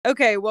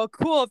Okay, well,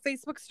 cool.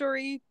 Facebook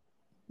story.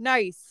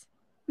 Nice.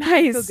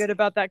 I feel Nice. good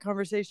about that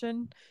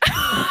conversation.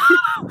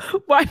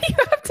 Why do you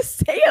have to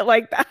say it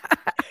like that?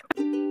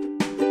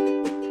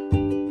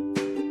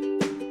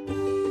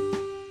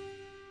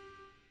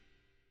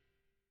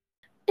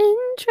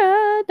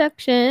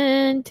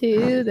 Introduction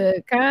to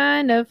the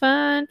Kind of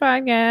Fun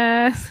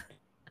podcast.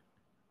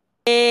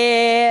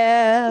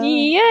 Yeah.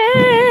 Yeah.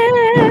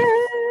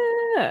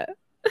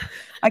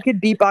 I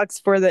could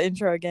beatbox for the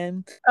intro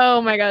again.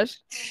 Oh my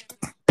gosh.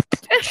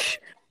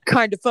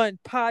 Kind of fun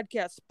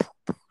podcast.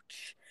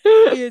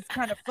 It's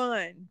kind of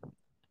fun.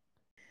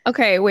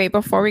 Okay, wait,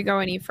 before we go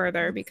any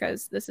further,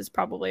 because this is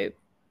probably what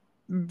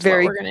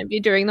Very, we're going to be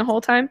doing the whole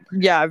time.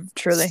 yeah,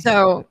 truly.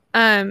 So,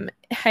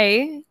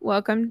 hey,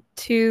 welcome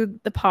to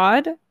the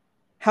pod.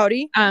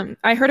 Howdy.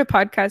 I heard a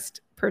podcast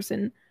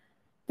person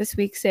this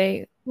week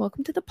say,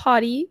 "Welcome to the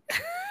potty."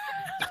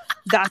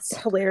 That's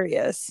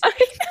hilarious.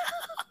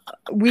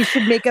 We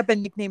should make up a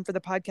nickname for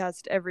the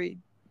podcast every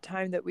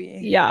time that we.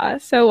 Yeah,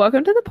 so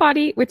welcome to the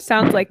potty, which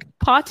sounds like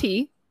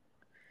potty,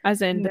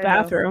 as in the No.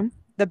 bathroom.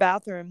 The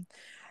bathroom.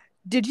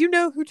 Did you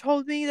know who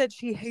told me that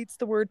she hates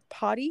the word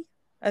potty,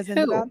 as in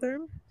the Who?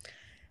 bathroom?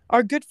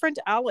 Our good friend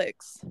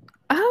Alex.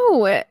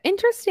 Oh,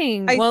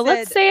 interesting. I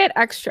Let's said- say it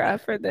extra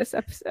for this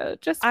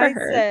episode, just for I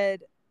her.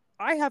 said,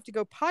 I have to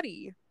go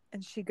potty.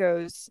 And she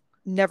goes,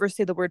 never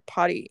say the word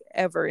potty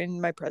ever in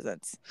my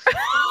presence.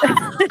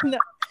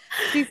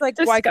 She's like,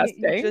 why can't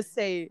you Disgusting. just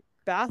say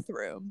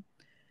bathroom?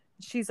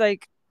 She's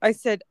like, I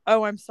said,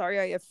 oh, I'm sorry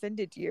I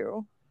offended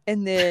you.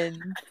 And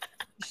then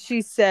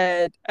she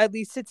said, at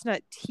least it's not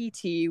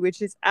TT,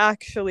 which is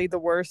actually the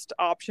worst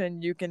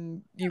option you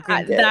can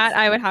get. That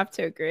I would have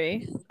to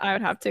agree. I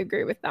would have to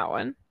agree with that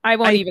one. I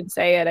won't even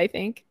say it, I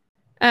think.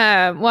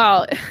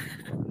 Well,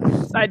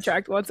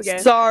 sidetracked once again.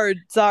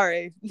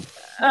 Sorry.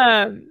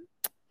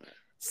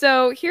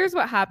 So here's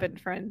what happened,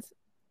 friends.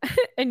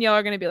 And y'all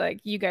are gonna be like,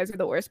 you guys are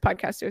the worst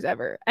podcasters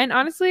ever. And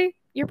honestly,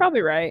 you're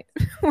probably right.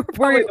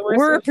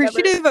 We're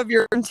appreciative of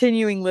your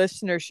continuing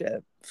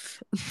listenership.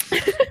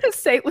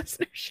 Say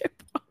listenership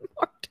one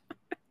more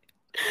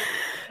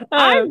time.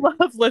 I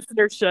love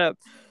listenership.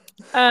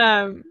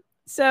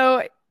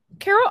 So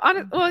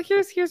Carol,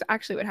 here's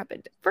actually what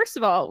happened. First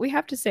of all, we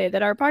have to say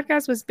that our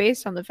podcast was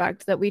based on the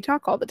fact that we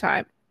talk all the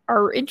time.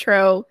 Our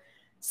intro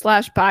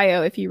 /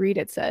 bio, if you read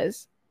it,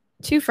 says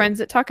 2 friends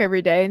that talk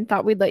every day and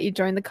thought we'd let you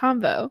join the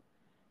convo.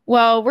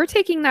 Well, we're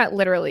taking that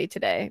literally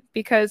today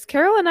because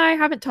Carol and I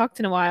haven't talked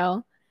in a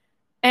while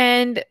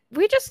and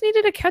we just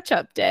needed a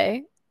catch-up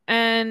day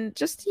and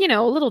just,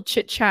 a little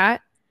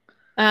chit-chat.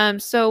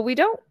 So we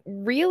don't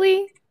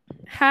really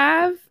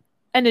have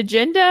an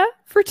agenda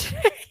for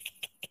today.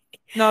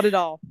 Not at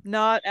all.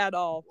 Not at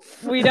all.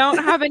 We don't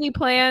have any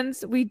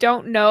plans. We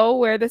don't know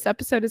where this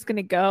episode is going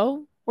to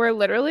go. We're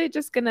literally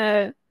just going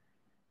to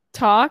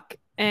talk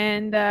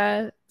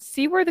and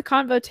see where the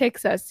convo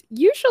takes us.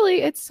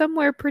 Usually it's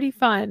somewhere pretty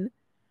fun.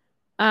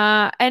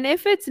 And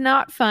if it's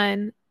not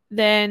fun,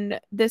 then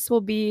this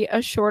will be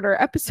a shorter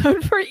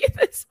episode for you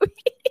this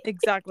week.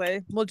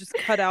 Exactly. We'll just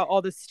cut out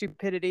all the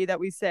stupidity that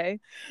we say.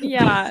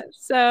 Yeah.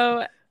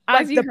 So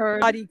like as you the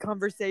heard, potty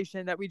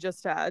conversation that we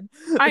just had.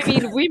 I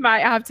mean, we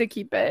might have to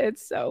keep it.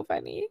 It's so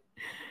funny.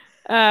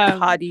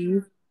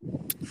 Potty.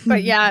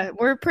 But yeah,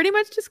 we're pretty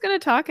much just gonna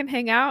talk and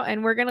hang out,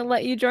 and we're gonna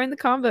let you join the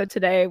convo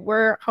today.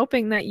 We're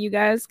hoping that you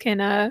guys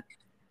can,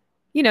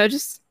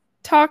 just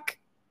talk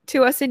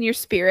to us in your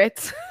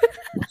spirits,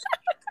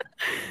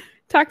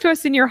 talk to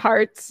us in your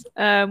hearts.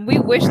 We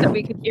wish that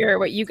we could hear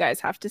what you guys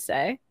have to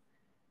say.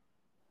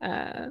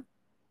 That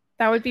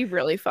would be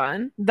really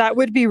fun. That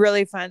would be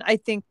really fun. I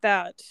think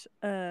that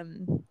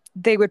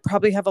they would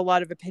probably have a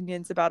lot of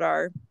opinions about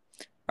our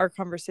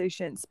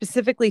conversation,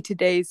 specifically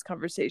today's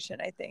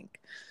conversation, I think.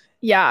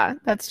 Yeah,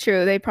 that's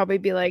true. They'd probably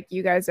be like,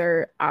 you guys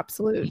are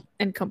absolute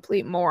and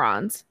complete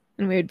morons.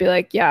 And we would be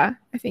like, yeah,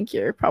 I think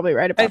you're probably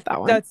right about that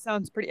one. That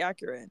sounds pretty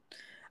accurate.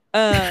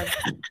 Oh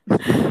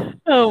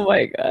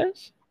my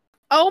gosh.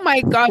 Oh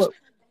my gosh.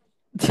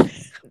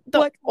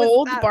 The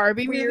old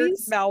Barbie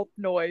movies? Mouth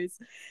noise.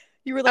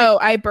 You were like, oh,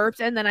 I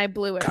burped and then I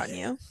blew it on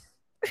you.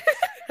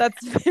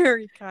 That's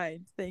very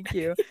kind. Thank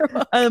you.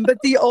 But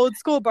the old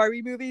school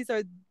Barbie movies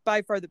are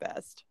by far the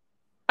best.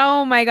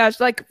 Oh my gosh.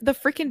 Like the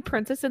freaking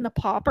Princess and the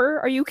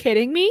Pauper. Are you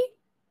kidding me?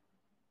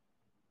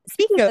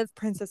 Speaking of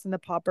Princess and the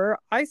Pauper,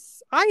 I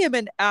am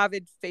an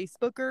avid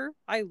Facebooker.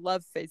 I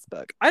love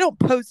Facebook. I don't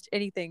post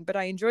anything, but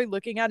I enjoy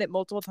looking at it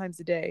multiple times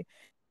a day.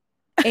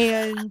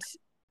 And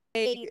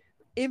a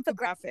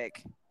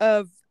infographic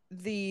of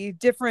the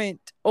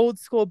different old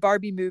school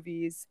Barbie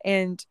movies,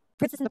 and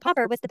Princess and the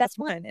Pauper was the best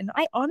one. And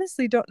I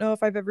honestly don't know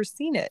if I've ever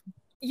seen it.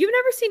 You've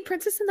never seen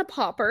Princess and the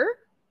Pauper?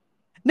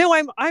 No,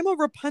 I'm a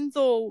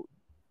Rapunzel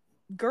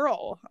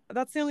girl.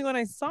 That's the only one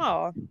I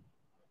saw.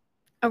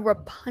 A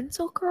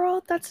Rapunzel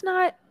girl? That's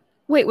not...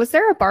 Wait, was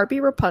there a Barbie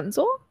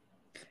Rapunzel?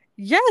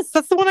 Yes,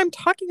 that's the one I'm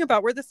talking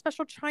about, where the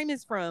special chime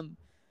is from.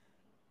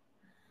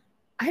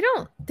 I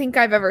don't think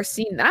I've ever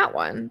seen that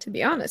one, to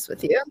be honest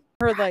with you.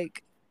 Her,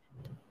 like,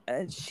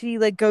 she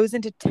like goes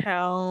into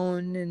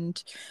town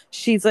and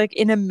she's like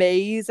in a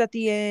maze at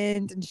the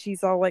end and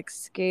she's all like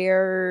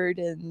scared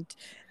and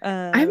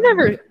I've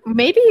never,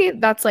 maybe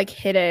that's like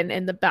hidden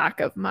in the back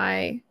of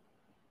my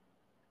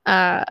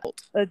yeah,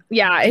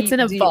 it's in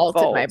a vault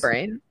in my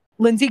brain.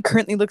 Lindsay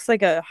currently looks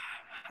like a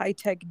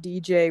high-tech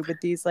DJ with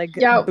these like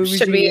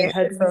bougie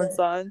headphones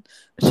on.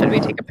 Should we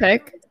take a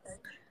pic?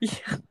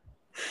 Yeah.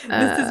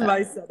 This is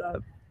my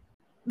setup.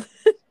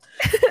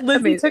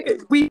 Lindsay took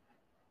it. We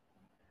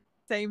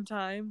same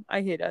time.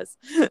 I hate us.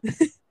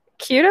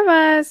 Cute of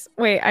us.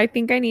 Wait, I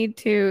think I need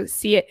to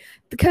see it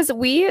because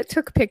we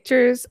took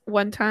pictures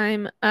one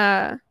time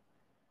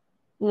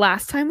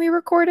last time we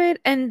recorded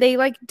and they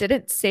like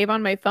didn't save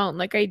on my phone.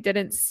 Like I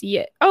didn't see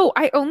it. Oh,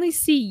 I only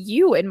see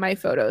you in my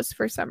photos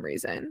for some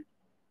reason.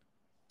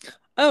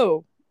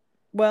 Oh,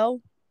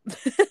 well.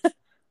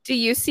 Do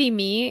you see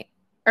me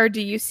or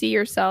do you see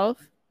yourself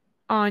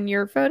on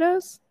your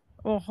photos?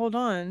 Well, hold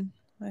on.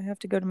 I have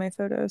to go to my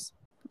photos.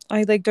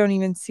 I like don't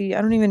even see.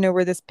 I don't even know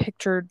where this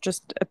picture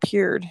just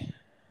appeared.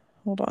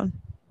 Hold on.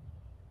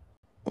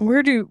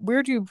 Where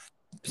do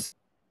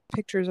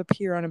pictures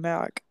appear on a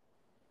Mac?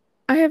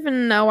 I have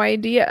no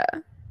idea.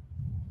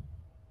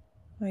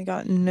 I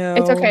got no.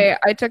 It's okay.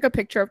 I took a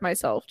picture of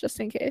myself just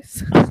in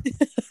case.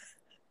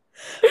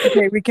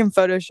 Okay, we can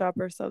Photoshop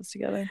ourselves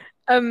together.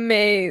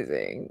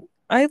 Amazing.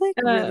 I like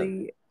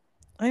really.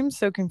 I'm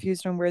so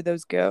confused on where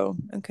those go.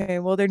 Okay,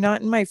 well, they're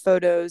not in my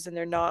photos and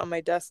they're not on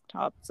my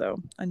desktop,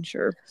 so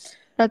unsure.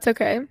 That's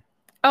okay.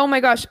 Oh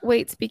my gosh.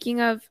 Wait,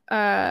 speaking of,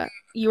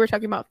 you were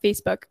talking about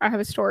Facebook. I have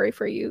a story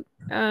for you,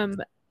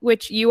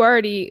 which you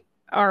already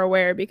are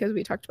aware because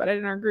we talked about it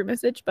in our group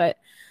message. But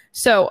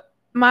so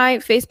my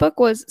Facebook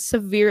was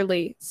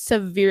severely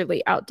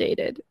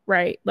outdated,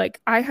 right?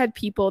 Like I had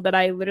people that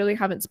I literally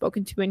haven't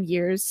spoken to in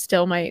years,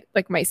 still my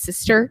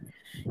sister.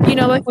 You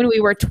know, like when we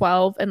were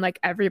 12 and like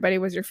everybody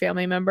was your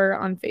family member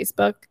on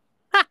Facebook.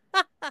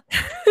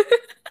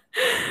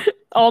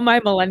 All my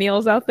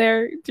millennials out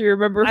there. Do you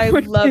remember? I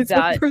love Facebook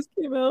that. First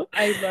came out?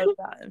 I love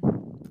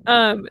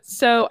that.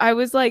 So I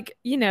was like,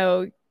 you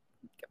know,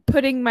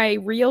 putting my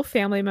real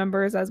family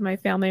members as my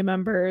family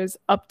members,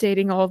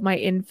 updating all of my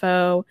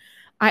info.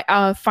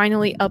 I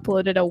finally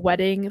uploaded a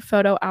wedding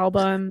photo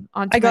album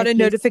onto I got a Facebook.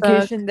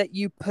 notification that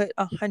you put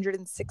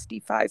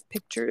 165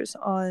 pictures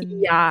on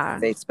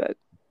Facebook.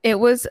 It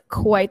was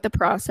quite the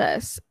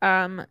process.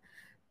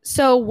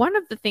 So one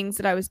of the things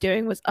that I was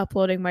doing was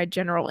uploading my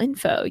general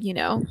info, you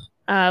know,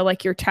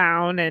 like your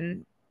town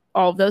and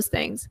all of those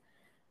things.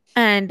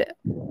 And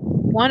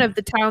one of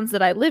the towns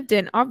that I lived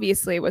in,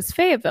 obviously, was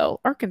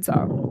Fayetteville,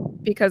 Arkansas,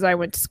 because I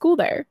went to school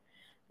there.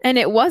 And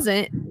it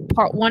wasn't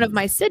one of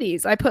my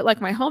cities. I put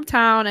like my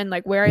hometown and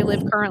like where I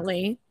live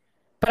currently,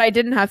 but I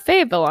didn't have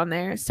Fayetteville on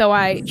there. So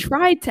I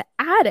tried to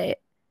add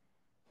it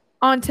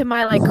onto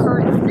my like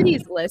current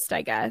cities list,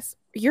 I guess.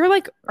 You're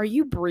like, are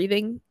you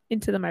breathing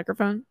into the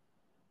microphone?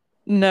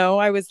 No,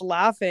 I was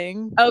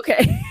laughing.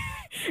 Okay.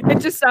 It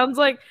just sounds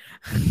like...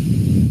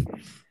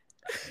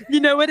 You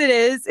know what it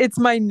is? It's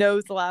my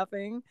nose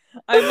laughing.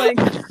 I'm like...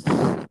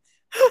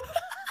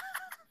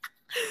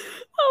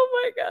 Oh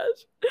my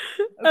gosh.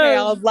 Okay,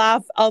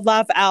 I'll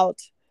laugh out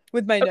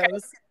with my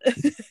nose.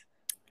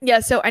 Yeah,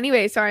 so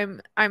anyway, so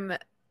I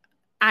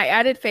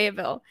added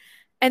Fayetteville.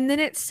 And then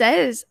it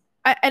says,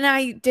 and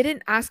I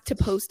didn't ask to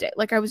post it.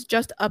 Like I was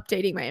just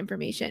updating my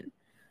information.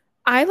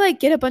 I like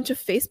get a bunch of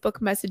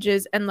Facebook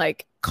messages and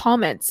like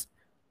comments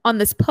on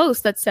this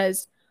post that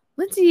says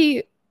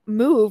Lindsay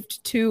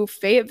moved to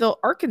Fayetteville,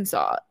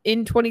 Arkansas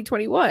in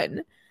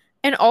 2021.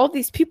 And all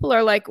these people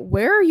are like,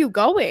 where are you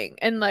going?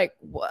 And like,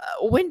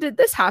 when did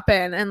this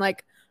happen? And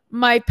like,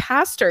 my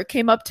pastor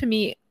came up to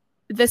me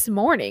this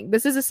morning.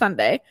 This is a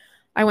Sunday.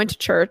 I went to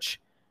church.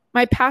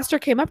 My pastor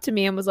came up to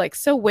me and was like,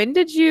 so when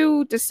did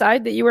you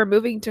decide that you were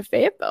moving to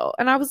Fayetteville?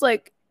 And I was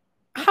like,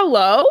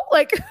 hello?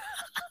 Like,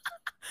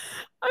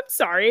 I'm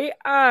sorry.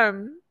 I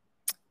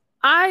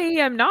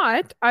am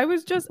not. I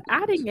was just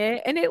adding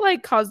it. And it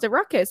like caused a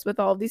ruckus with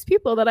all these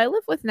people that I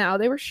live with now.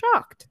 They were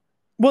shocked.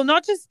 Well,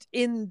 not just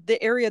in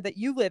the area that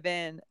you live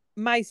in.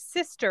 My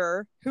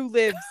sister, who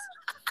lives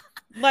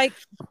like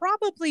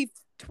probably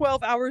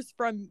 12 hours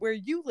from where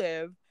you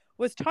live,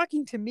 was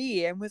talking to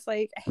me and was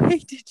like, hey,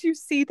 did you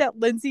see that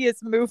Lindsay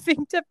is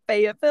moving to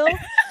Fayetteville?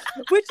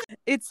 Which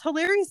it's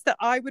hilarious that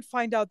I would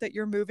find out that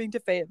you're moving to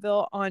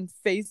Fayetteville on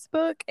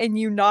Facebook and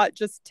you not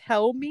just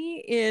tell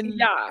me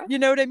you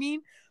know what I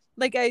mean?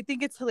 Like, I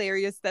think it's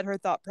hilarious that her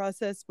thought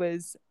process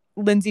was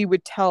Lindsay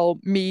would tell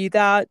me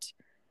that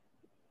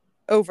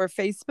over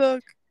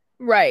Facebook.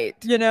 Right.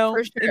 You know,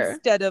 for sure.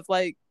 Instead of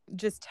like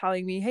just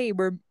telling me, hey,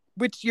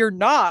 which you're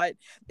not.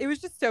 It was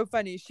just so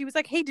funny. She was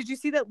like, hey, did you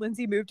see that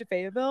Lindsay moved to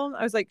Fayetteville?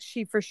 I was like,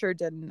 she for sure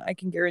didn't. I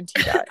can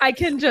guarantee that. I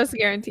can just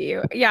guarantee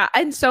you. Yeah.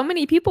 And so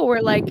many people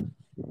were like,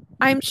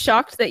 I'm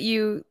shocked that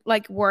you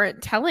like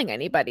weren't telling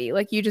anybody.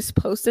 Like you just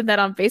posted that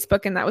on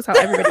Facebook and that was how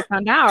everybody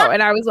found out.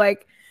 And I was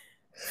like,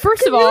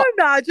 first of all,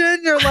 imagine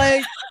you're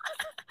like,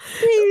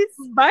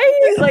 Peace.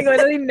 Bye. Like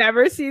literally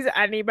never sees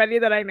anybody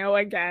that I know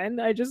again.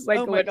 I just like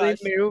Oh my literally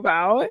gosh. move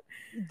out.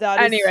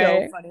 That is so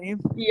Anyway, funny.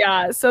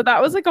 yeah. So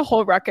that was like a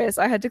whole ruckus.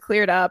 I had to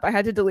clear it up. I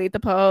had to delete the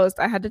post.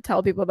 I had to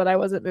tell people that I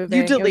wasn't moving.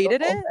 You It was a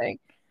deleted whole it? thing.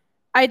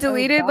 I Oh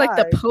deleted like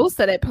the God. post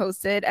that it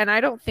posted, and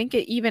I don't think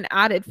it even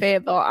added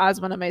Fayetteville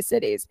as one of my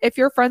cities. If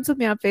you're friends with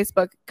me on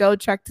Facebook, go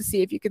check to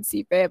see if you can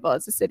see Fayetteville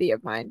as a city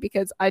of mine,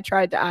 because I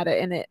tried to add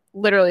it and it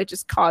literally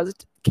just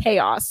caused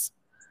chaos.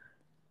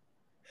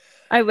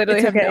 I literally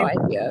It's have no okay.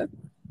 idea.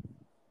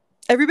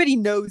 Everybody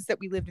knows that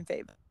we lived in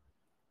Fayetteville.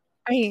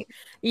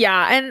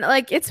 Yeah, and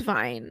like it's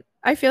fine.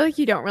 I feel like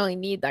you don't really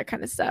need that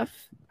kind of stuff.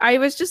 I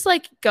was just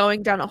like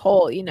going down a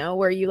hole, you know,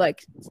 where you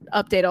like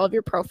update all of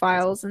your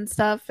profiles and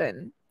stuff,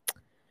 and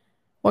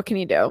what can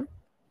you do?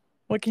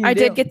 What can you I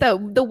do? did get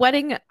the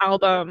wedding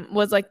album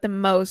was like the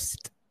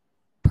most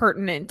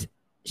pertinent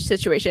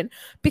situation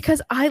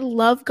because I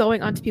love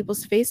going onto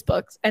people's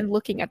Facebooks and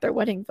looking at their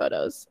wedding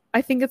photos.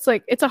 I think it's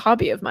like it's a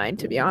hobby of mine,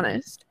 to be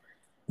honest.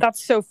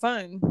 That's so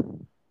fun.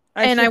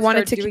 And I should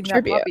wanted start to doing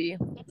contribute. that hobby.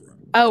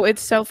 Oh,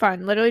 it's so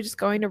fun. Literally just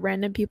going to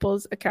random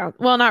people's accounts.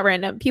 Well, not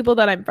random, people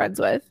that I'm friends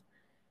with.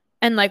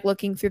 And like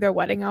looking through their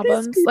wedding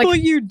albums. People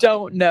like you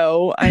don't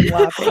know. I'm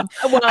laughing.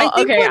 Well, I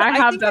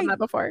have think done that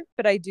before.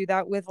 But I do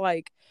that with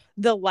like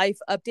the life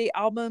update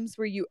albums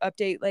where you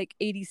update like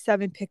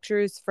 87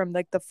 pictures from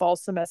like the fall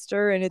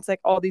semester, and it's like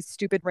all these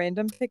stupid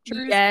random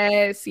pictures.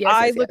 Yes.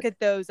 I look at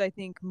those, I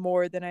think,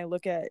 more than I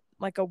look at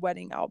like a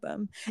wedding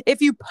album.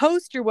 If you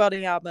post your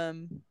wedding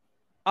album,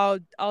 I'll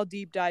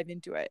deep dive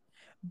into it.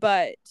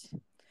 But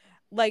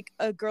like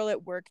a girl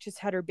at work just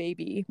had her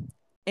baby,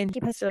 and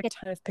she posted like a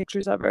ton of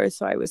pictures of her,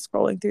 so I was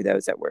scrolling through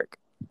those at work.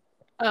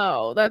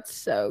 Oh, that's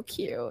so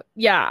cute.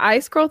 Yeah, I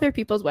scroll through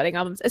people's wedding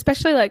albums,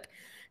 especially like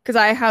because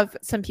I have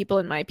some people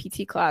in my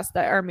PT class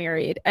that are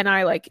married, and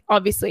I like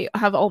obviously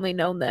have only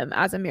known them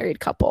as a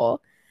married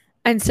couple.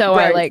 And so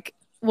I like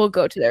will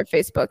go to their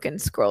Facebook and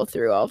scroll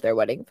through all of their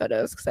wedding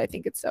photos because I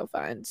think it's so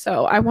fun.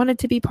 So I wanted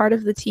to be part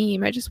of the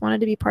team. I just wanted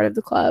to be part of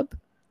the club.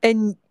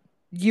 And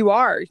you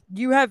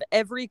have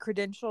every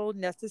credential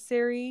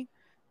necessary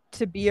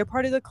to be a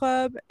part of the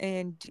club,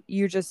 and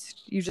you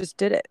just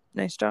did it.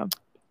 Nice job.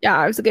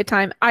 Yeah, it was a good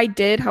time. I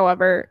did,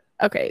 however,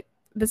 okay,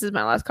 this is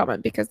my last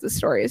comment because the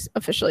story is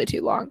officially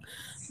too long.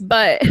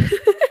 But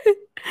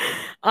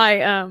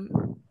I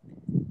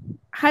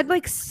had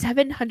like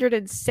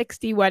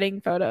 760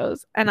 wedding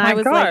photos, and I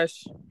was like,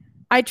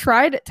 I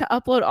tried to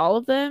upload all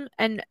of them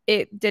and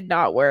it did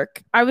not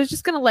work. I was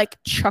just gonna like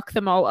chuck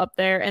them all up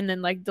there and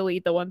then like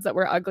delete the ones that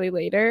were ugly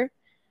later.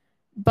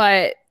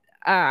 But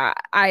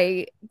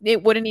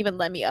it wouldn't even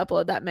let me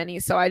upload that many,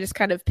 so I just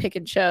kind of pick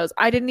and chose.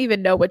 I didn't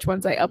even know which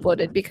ones I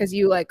uploaded because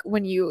you like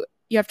when you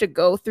have to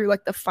go through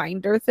like the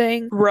finder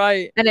thing,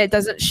 right? And it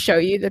doesn't show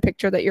you the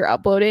picture that you're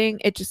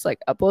uploading, it just like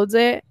uploads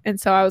it. And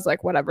so I was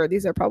like, whatever,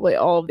 these are probably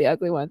all of the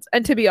ugly ones.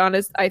 And to be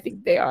honest, I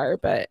think they are,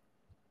 but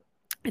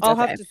I'll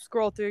have to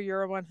scroll through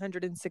your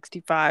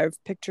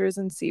 165 pictures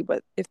and see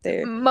what if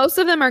they. Most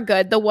of them are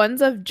good. The ones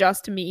of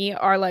just me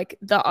are like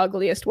the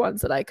ugliest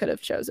ones that I could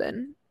have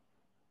chosen.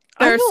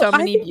 There are so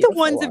many. I think the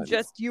ones of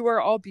just you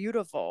are all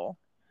beautiful.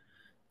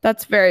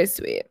 That's very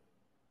sweet.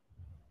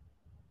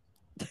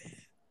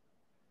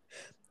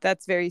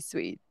 That's very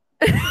sweet.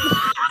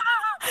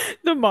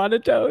 The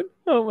monotone.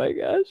 Oh my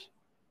gosh.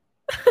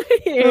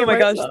 Oh my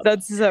gosh,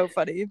 that's so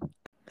funny.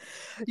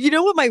 You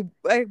know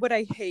what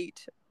I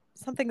hate?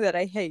 Something that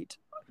I hate.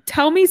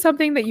 Tell me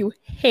something that you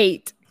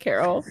hate,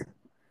 Carol.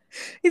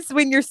 It's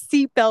when your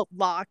seatbelt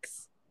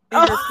locks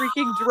and you're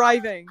freaking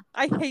driving.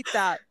 I hate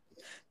that.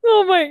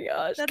 Oh my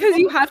gosh. Because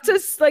you have to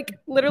like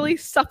literally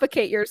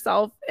suffocate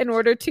yourself in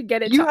order to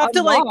get it to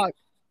unlock.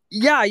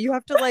 You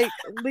have to like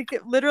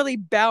literally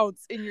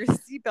bounce in your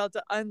seatbelt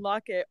to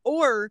unlock it.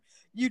 Or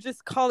you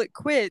just call it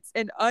quits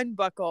and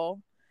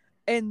unbuckle.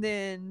 And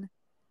then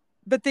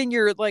but then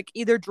you're like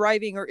either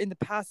driving or in the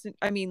passenger.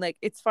 I mean, like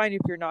it's fine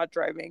if you're not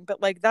driving,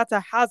 but like that's a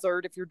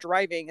hazard if you're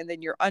driving and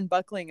then you're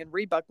unbuckling and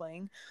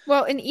rebuckling.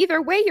 Well, in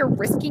either way, you're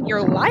risking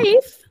your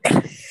life.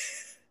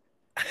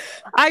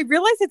 I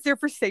realize it's there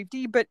for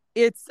safety, but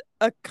it's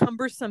a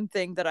cumbersome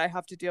thing that I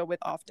have to deal with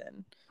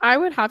often. I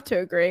would have to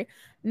agree.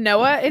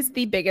 Noah is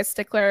the biggest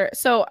stickler.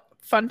 So,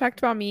 fun fact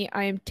about me,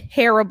 I am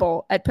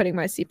terrible at putting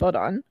my seatbelt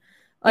on.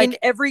 Like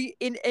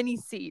in any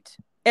seat.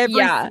 Every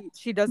seat,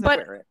 she doesn't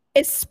wear it.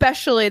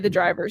 Especially the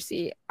driver's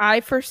seat. I,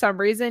 for some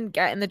reason,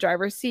 get in the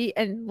driver's seat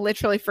and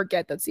literally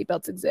forget that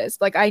seatbelts exist.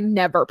 Like, I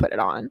never put it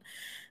on.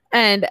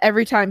 And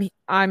every time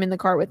I'm in the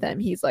car with him,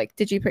 he's like,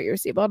 "Did you put your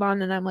seatbelt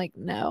on?" And I'm like,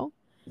 "No."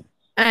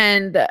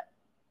 And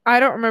I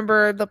don't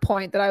remember the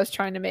point that I was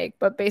trying to make,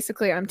 but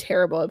basically I'm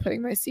terrible at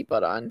putting my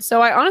seatbelt on.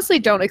 So I honestly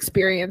don't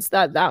experience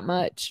that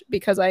much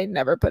because I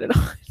never put it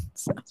on.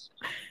 So.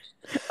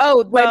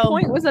 My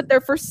point was that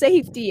they're for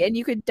safety and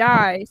you could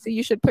die, so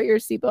you should put your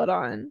seatbelt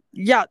on.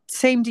 Yeah,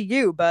 same to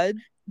you, bud.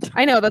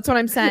 I know, that's what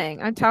I'm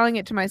saying. I'm telling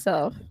it to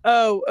myself.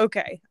 Oh,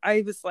 okay.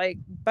 I was like,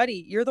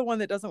 buddy, you're the one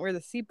that doesn't wear the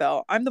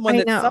seatbelt. I'm the one I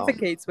that know.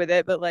 suffocates with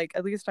it, but like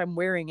at least I'm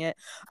wearing it.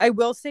 I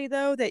will say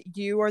though that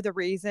you are the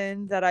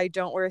reason that I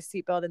don't wear a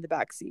seatbelt in the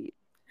back seat.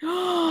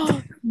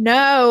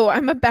 No,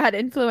 I'm a bad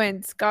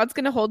influence. God's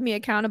gonna hold me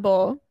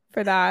accountable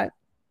for that.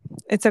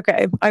 It's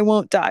okay. I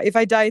won't die. If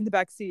I die in the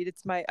back seat,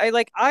 it's my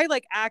I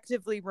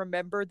actively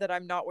remember that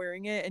I'm not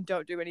wearing it and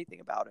don't do anything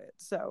about it.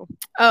 So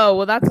Oh,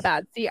 well, that's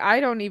bad. See,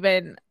 I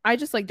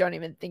just like don't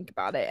even think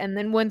about it. And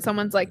then when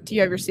someone's like, "Do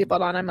you have your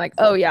seatbelt on?" I'm like,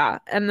 "Oh yeah."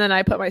 And then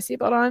I put my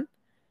seatbelt on.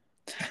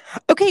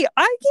 okay,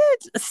 I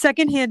get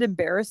secondhand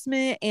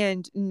embarrassment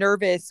and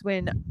nervous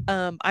when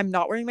I'm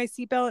not wearing my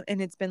seatbelt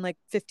and it's been like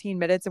 15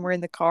 minutes and we're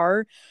in the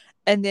car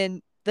and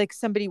then like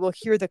somebody will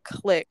hear the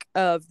click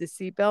of the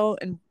seatbelt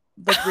and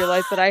like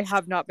realize that I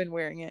have not been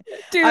wearing it.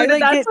 Dude, I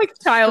that's like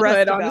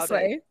childhood, about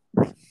honestly.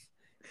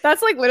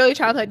 That's like literally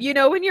childhood. You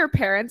know, when your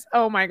parents,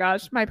 oh my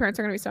gosh, my parents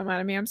are gonna be so mad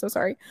at me. I'm so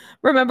sorry.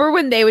 Remember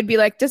when they would be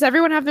like, "Does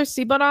everyone have their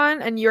seatbelt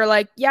on?" And you're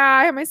like, "Yeah,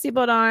 I have my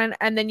seatbelt on."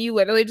 And then you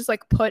literally just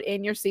like put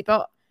in your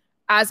seatbelt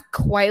as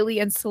quietly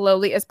and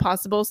slowly as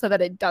possible so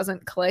that it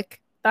doesn't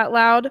click that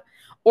loud.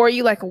 Or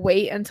you like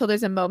wait until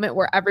there's a moment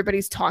where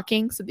everybody's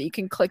talking so that you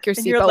can click your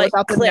seatbelt like,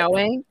 without them click.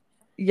 knowing.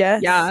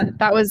 Yes. Yeah,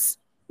 that was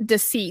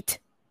deceit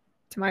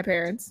to my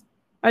parents.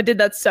 I did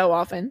that so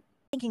often.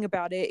 Thinking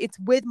about it, it's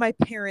with my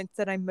parents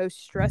that I'm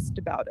most stressed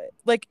about it.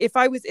 Like if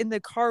I was in the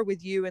car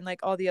with you and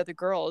like all the other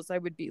girls, I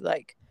would be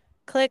like,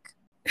 click.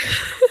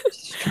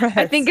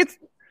 I think it's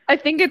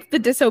the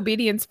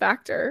disobedience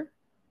factor.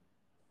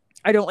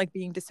 I don't like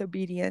being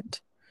disobedient.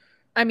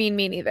 I mean,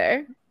 me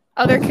neither.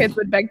 Other kids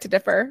would beg to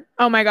differ.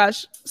 Oh my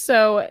gosh.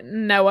 So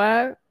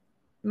Noah,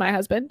 my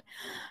husband,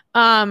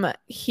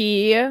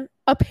 he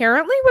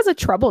apparently was a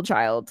trouble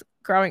child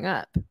growing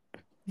up.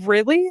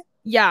 Really?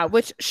 Yeah,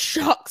 which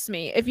shocks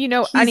me if you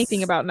know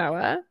anything about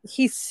Noah.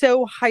 He's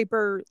so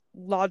hyper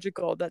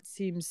logical that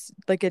seems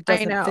like it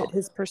doesn't fit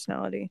his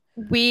personality.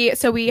 We're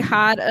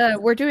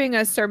doing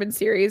a sermon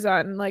series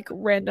on like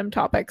random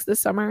topics this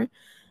summer.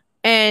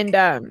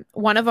 And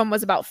one of them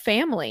was about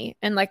family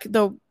and like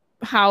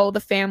how the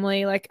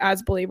family like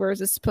as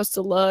believers is supposed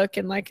to look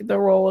and like the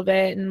role of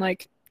it and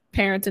like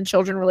parents and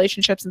children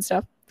relationships and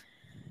stuff.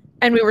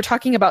 And we were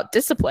talking about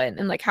discipline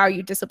and like how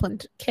you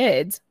disciplined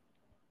kids.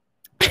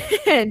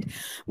 And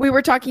we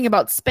were talking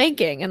about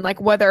spanking and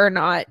like whether or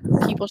not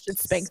people should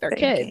spank their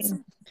kids.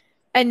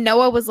 And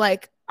Noah was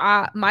like,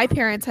 my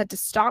parents had to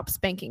stop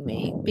spanking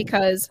me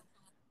because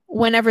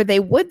whenever they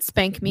would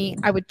spank me,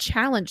 I would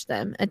challenge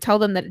them and tell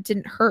them that it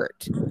didn't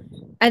hurt.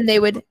 And they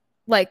would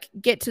like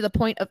get to the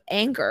point of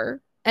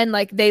anger and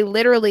like they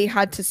literally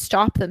had to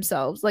stop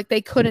themselves. Like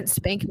they couldn't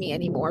spank me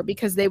anymore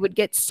because they would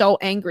get so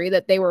angry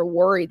that they were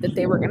worried that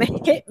they were going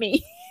to hit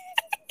me.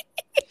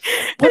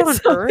 What on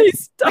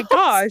earth? My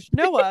gosh,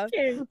 Noah.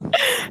 I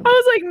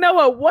was like,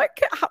 Noah, what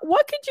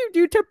could you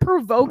do to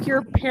provoke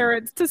your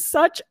parents to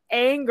such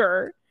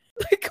anger?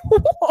 Like,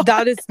 what?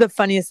 That is the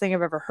funniest thing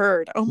I've ever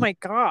heard. Oh my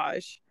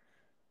gosh.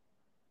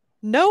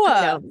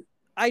 Noah,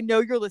 I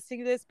know you're listening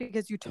to this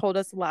because you told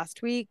us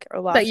last week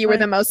or last that you were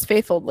the most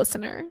faithful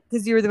listener.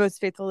 Because you were the most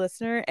faithful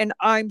listener, and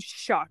I'm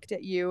shocked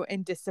at you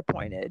and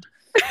disappointed.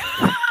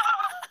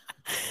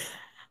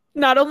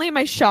 Not only am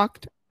I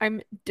shocked,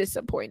 I'm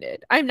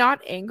disappointed. I'm not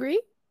angry.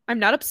 I'm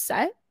not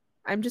upset.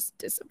 I'm just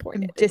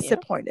disappointed. I'm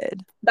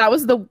disappointed. That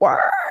was the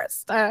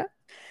worst.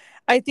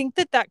 I think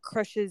that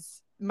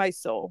crushes my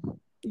soul.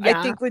 Yeah.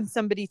 I think when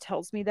somebody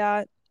tells me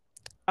that,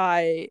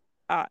 I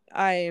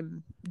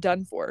am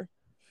done for.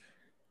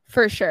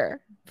 For sure.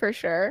 For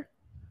sure.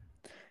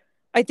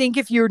 I think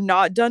if you're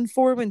not done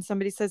for when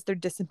somebody says they're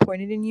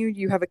disappointed in you,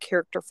 you have a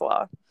character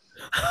flaw.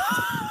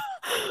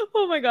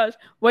 Oh my gosh.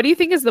 What do you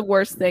think is the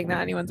worst thing that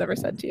anyone's ever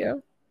said to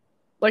you?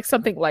 Like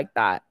something like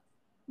that.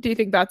 Do you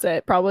think that's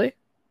it? Probably.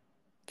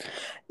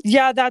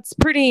 Yeah, that's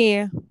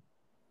pretty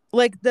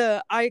like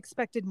the I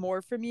expected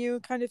more from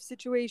you kind of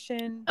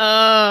situation.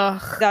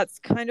 That's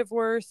kind of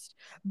worst.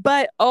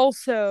 But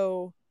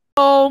also,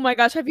 oh my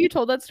gosh, have you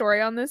told that story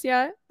on this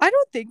yet? I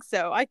don't think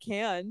so. I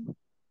can.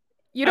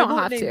 You don't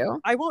have to.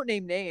 I won't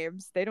name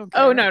names. They don't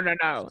care. Oh no,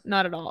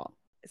 not at all.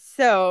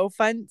 So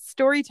fun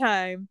story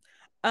time.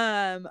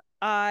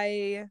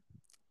 I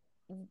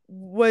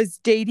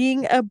was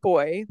dating a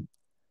boy.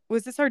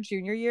 Was this our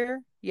junior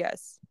year?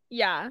 Yes.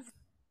 Yeah.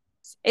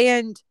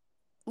 And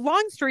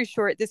long story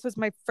short, this was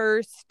my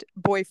first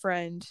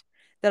boyfriend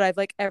that I've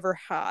like ever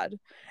had.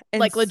 And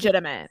like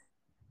legitimate.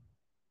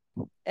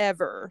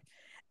 Ever.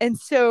 And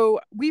so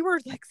we were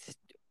like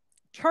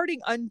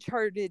charting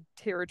uncharted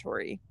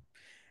territory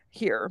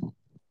here.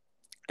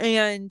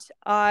 And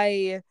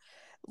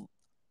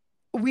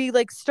we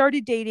like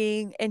started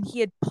dating and he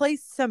had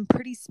placed some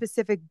pretty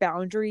specific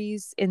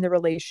boundaries in the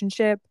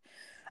relationship.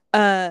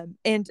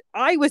 And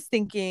I was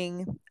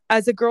thinking,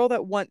 as a girl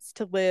that wants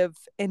to live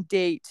and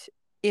date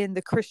in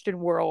the Christian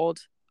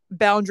world,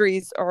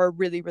 boundaries are a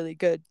really, really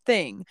good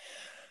thing.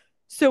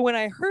 So when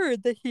I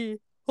heard that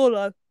hold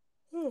on.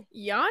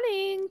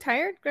 Yawning,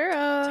 tired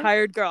girl.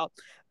 Tired girl.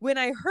 When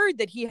I heard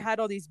that he had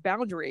all these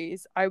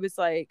boundaries, I was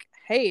like,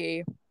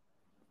 hey,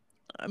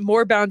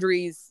 more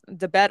boundaries,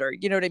 the better.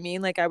 You know what I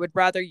mean? Like, I would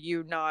rather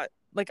you not,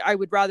 like, I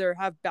would rather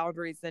have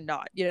boundaries than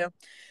not, you know?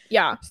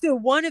 Yeah. So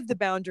one of the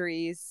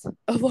boundaries,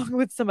 along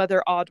with some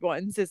other odd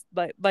ones, is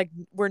like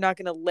we're not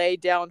going to lay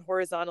down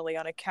horizontally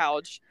on a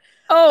couch.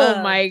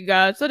 Oh my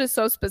gosh, that is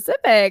so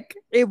specific.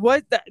 It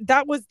was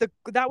that was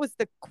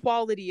the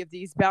quality of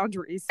these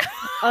boundaries.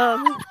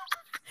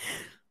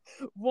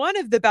 One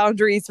of the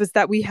boundaries was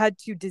that we had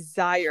to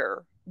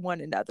desire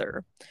one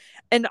another.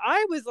 And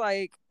I was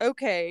like,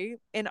 okay.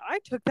 And I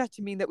took that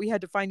to mean that we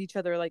had to find each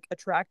other like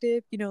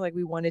attractive, you know, like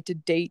we wanted to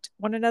date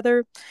one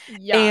another.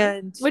 Yeah.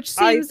 And which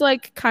seems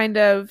like kind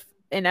of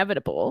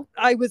inevitable.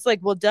 I was like,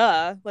 well,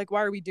 duh. Like,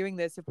 why are we doing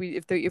this if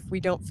we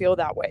don't feel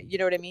that way? You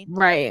know what I mean?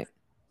 Right.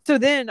 So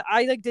then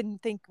I like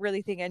didn't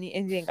really think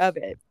anything of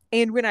it.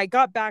 And when I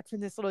got back from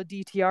this little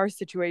DTR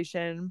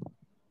situation,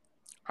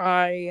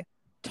 I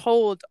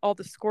told all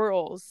the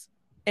squirrels,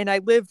 and I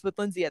lived with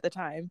Lindsay at the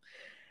time.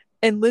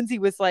 And Lindsay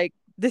was like,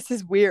 this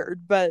is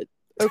weird, but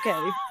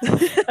okay.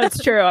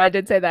 That's true. I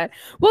did say that.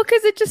 Well,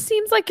 because it just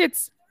seems like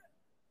it's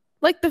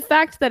like the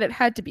fact that it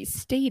had to be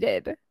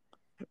stated.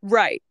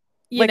 Right.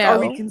 You know? Are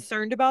we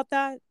concerned about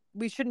that?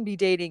 We shouldn't be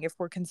dating if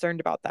we're concerned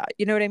about that.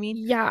 You know what I mean?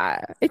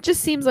 Yeah. It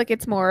just seems like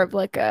it's more of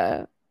like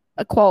a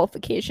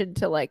qualification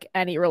to like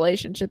any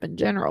relationship in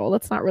general.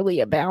 That's not really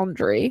a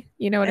boundary.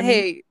 You know what I mean?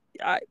 Hey,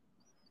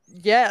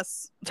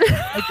 yes,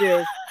 I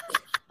do.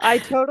 I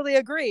totally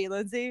agree,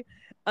 Lindsay.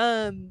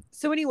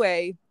 So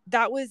anyway,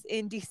 that was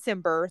in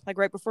December, like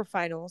right before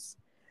finals.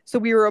 So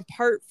we were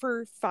apart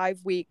for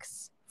 5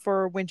 weeks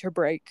for winter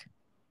break.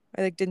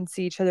 I like didn't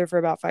see each other for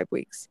about 5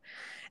 weeks.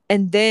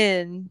 And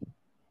then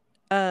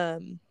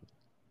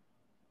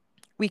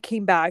we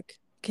came back,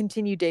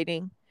 continued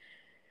dating.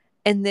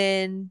 And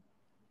then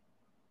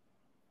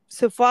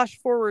so flash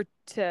forward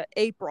to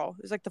April.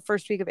 It was like the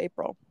first week of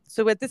April.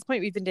 So at this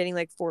point, we've been dating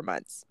like 4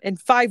 months. And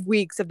 5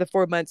 weeks of the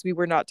 4 months, we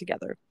were not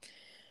together.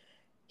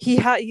 He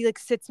like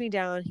sits me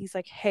down. He's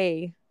like,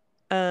 hey,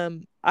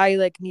 I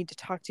like need to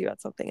talk to you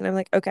about something. And I'm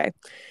like, okay.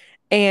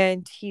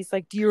 And he's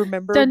like, do you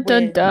remember dun,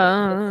 when... dun,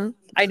 dun.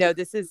 I know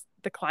this is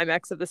the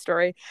climax of the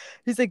story.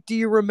 He's like, do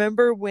you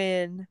remember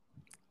when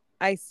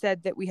I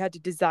said that we had to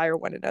desire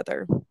one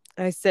another?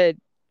 And I said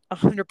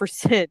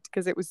 100%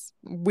 because it was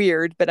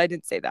weird, but I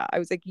didn't say that. I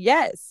was like,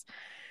 yes.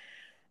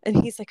 And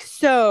he's like,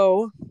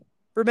 so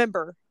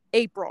remember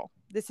April.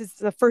 This is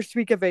the first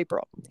week of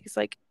April. He's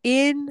like,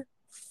 in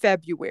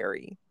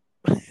February,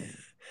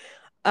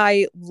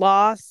 I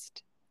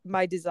lost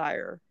my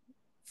desire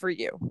for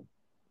you.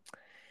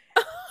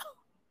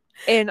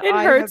 And it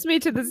hurts me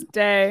to this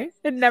day.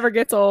 It never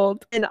gets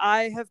old. And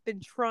I have been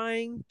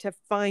trying to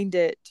find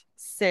it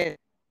since.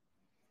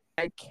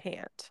 I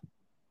can't,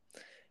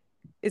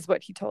 is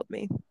what he told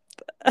me.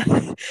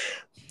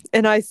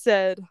 And I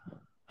said,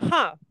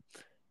 huh,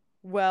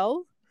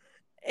 well,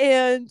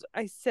 and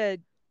he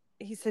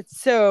said,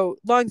 so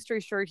long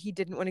story short, he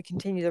didn't want to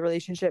continue the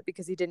relationship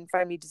because he didn't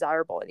find me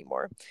desirable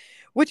anymore,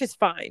 which is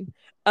fine.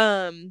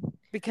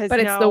 Because but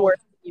it's the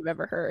worst thing you've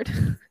ever heard.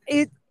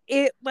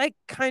 It like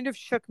kind of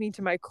shook me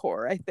to my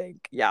core, I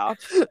think. Yeah.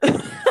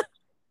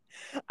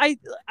 I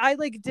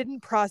like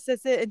didn't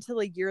process it until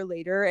a year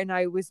later, and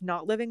I was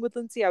not living with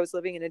Lindsay. I was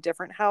living in a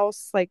different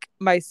house like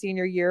my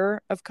senior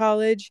year of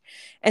college,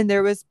 and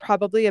there was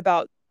probably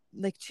about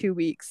like 2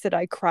 weeks that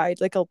I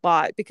cried like a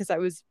lot because I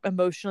was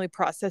emotionally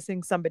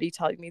processing somebody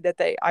telling me that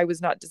I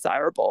was not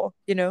desirable,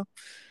 you know?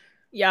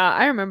 Yeah,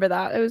 I remember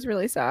that. It was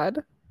really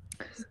sad.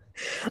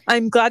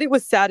 I'm glad it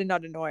was sad and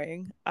not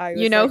annoying.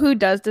 You know who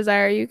does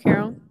desire you,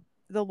 Carol?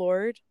 The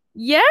Lord.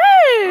 Yes.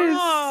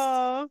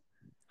 Aww.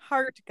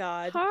 Heart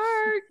God.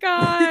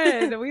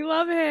 We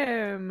love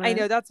him. I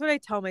know. That's what I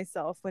tell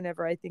myself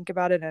whenever I think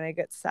about it and I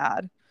get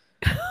sad.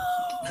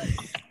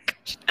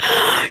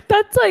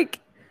 That's like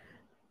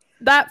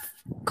that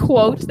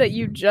quote that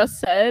you just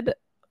said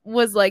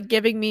was like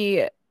giving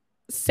me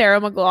Sarah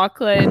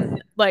McLachlan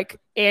like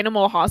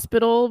Animal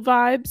Hospital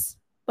vibes,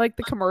 like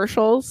the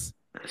commercials.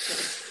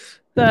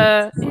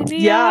 The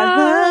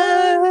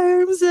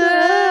arms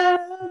of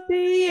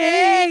the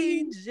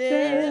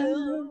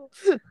angel.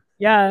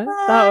 Yeah,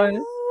 that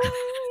one.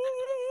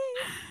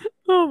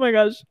 Oh my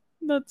gosh,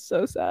 that's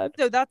so sad.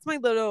 So that's my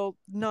little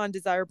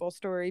non-desirable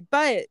story,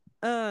 but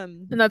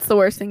and that's the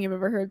worst thing you've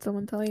ever heard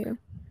someone tell you.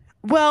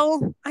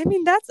 Well, I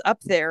mean, that's up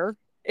there.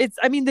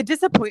 The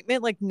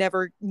disappointment like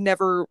never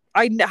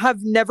I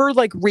have never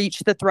like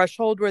reached the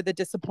threshold where the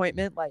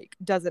disappointment like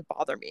doesn't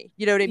bother me.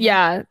 You know what I mean?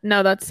 Yeah,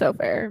 no, that's so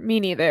fair. Me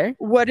neither.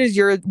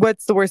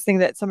 What's the worst thing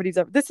that somebody's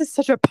ever... This is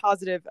such a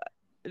positive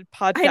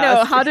podcast. I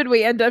know. How did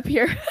we end up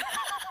here?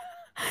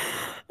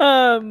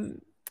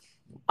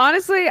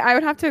 Honestly, I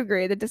would have to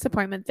agree, the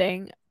disappointment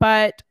thing.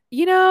 But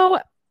you know,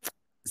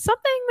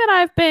 something that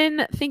I've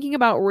been thinking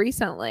about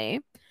recently,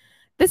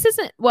 this is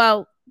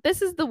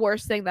the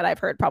worst thing that I've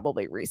heard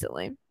probably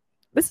recently.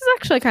 This is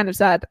actually kind of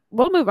sad.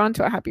 We'll move on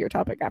to a happier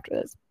topic after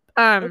this.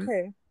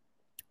 Okay.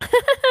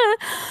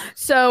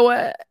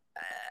 So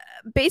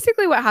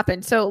basically what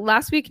happened. So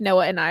last week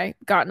Noah and I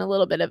got in a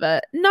little bit of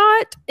a,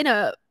 not in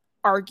a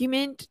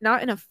argument,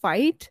 not in a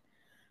fight,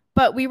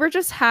 but we were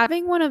just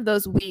having one of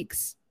those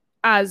weeks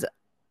as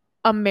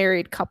a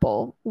married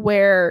couple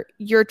where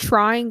you're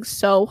trying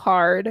so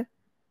hard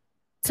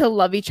to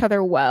love each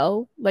other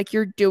well. Like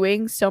you're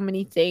doing so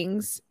many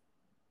things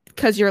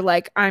because you're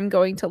like, I'm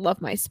going to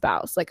love my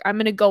spouse. Like I'm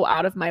going to go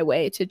out of my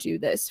way to do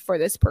this for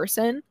this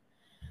person.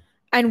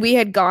 And we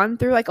had gone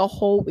through like a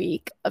whole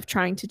week of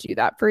trying to do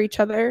that for each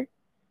other.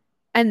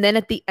 And then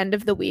at the end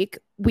of the week,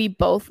 we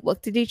both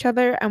looked at each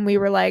other and we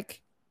were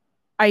like,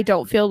 I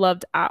don't feel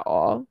loved at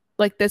all.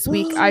 Like this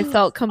week, I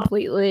felt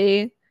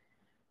completely,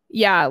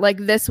 yeah, like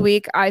this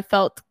week, I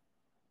felt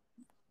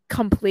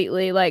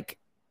completely like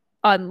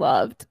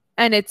unloved.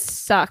 And it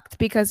sucked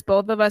because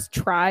both of us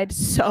tried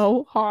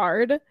so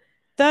hard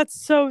That's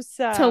so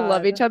sad. to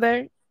love each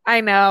other.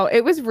 I know.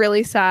 It was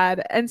really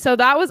sad. And so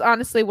that was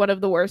honestly one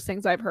of the worst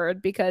things I've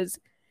heard because,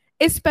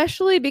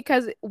 especially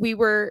because we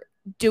were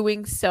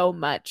doing so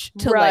much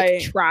to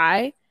like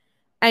try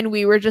and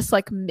we were just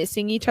like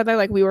missing each other.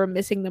 Like we were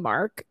missing the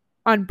mark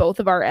on both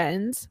of our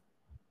ends.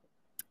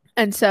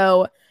 And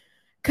so,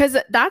 because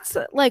that's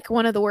like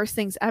one of the worst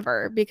things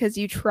ever because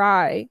you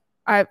try.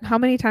 How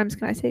many times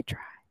can I say try?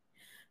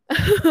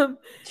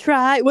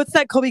 Try. What's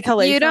that Kobe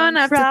Calais You don't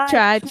song? have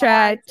to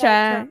try.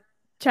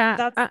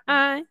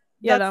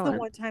 Yeah, That's that the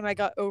one time I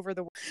got over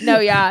the. No,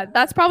 yeah,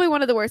 that's probably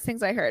one of the worst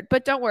things I heard.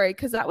 But don't worry,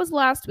 because that was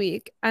last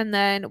week, and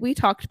then we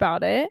talked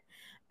about it,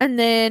 and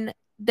then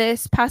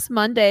this past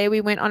Monday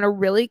we went on a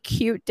really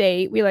cute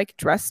date. We like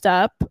dressed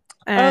up,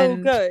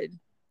 and good.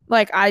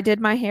 like I did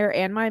my hair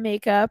and my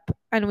makeup,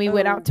 and we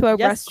went out to a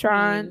yes,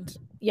 restaurant.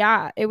 queen.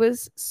 Yeah, it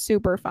was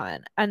super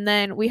fun, and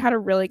then we had a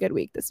really good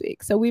week this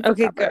week. So we've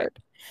Okay, recovered.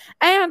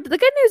 And the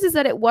good news is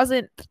that it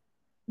wasn't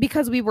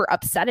because we were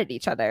upset at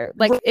each other.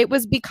 Like it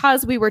was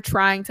because we were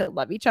trying to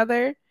love each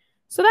other.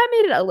 So that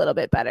made it a little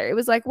bit better. It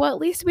was like, well, at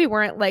least we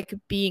weren't like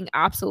being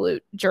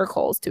absolute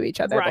jerkholes to each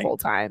other the whole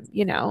time,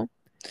 you know?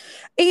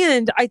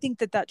 And I think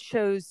that that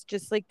shows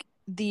just like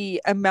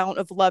the amount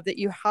of love that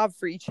you have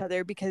for each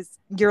other because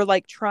you're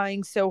like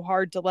trying so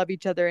hard to love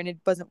each other and it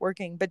wasn't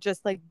working, but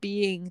just like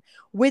being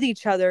with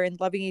each other and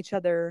loving each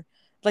other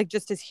like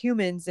just as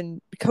humans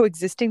and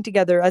coexisting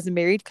together as a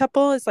married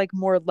couple is like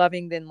more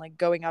loving than like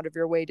going out of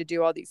your way to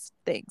do all these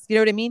things. You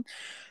know what I mean?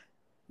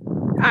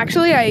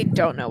 Actually, I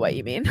don't know what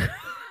you mean.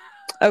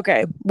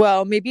 Okay.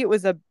 Well, maybe it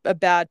was a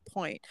bad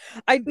point.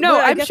 I'm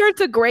sure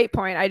it's a great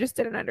point. I just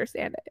didn't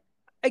understand it.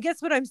 I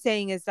guess what I'm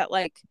saying is that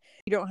like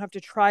you don't have to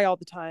try all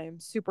the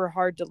time super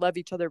hard to love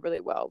each other really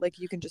well. Like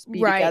you can just be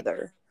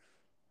together.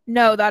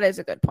 No, that is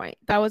a good point.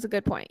 That was a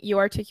good point. You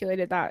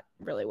articulated that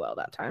really well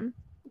that time.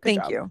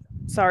 Thank you.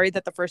 Sorry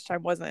that the first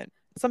time wasn't.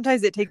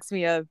 Sometimes it takes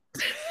me a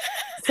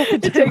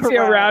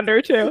round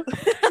or two.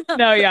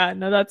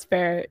 No, that's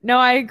fair. No,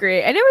 I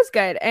agree. And it was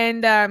good.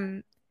 And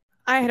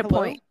I had a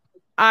point.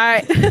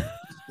 I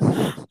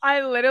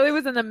literally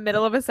was in the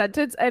middle of a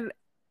sentence and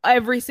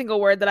every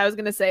single word that I was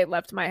going to say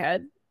left my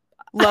head.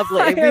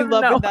 Lovely. We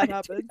love when that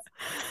happens.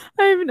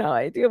 I have no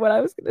idea what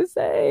I was going to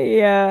say.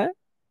 Yeah.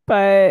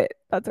 But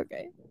that's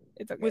okay.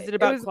 It's okay. Was it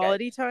about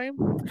quality time?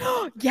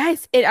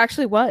 Yes, it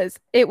actually was.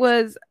 It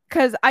was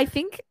because I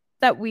think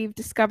that we've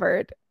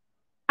discovered,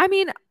 I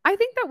think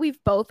that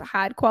we've both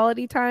had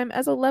quality time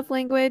as a love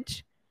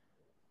language,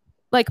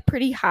 like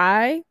pretty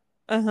high.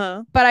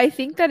 But I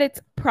think that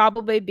it's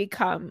probably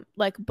become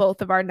like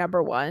both of our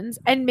number ones.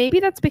 And maybe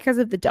that's because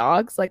of the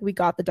dogs. Like we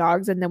got the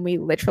dogs and then we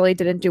literally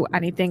didn't do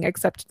anything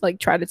except like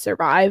try to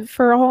survive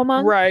for a whole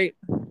month. Right.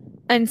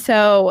 And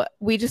so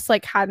we just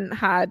like hadn't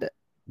had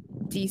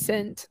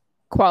decent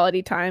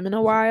quality time in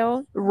a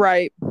while.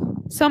 Right.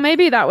 So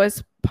maybe that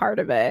was part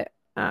of it.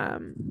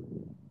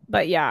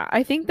 But yeah,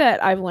 I think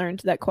that I've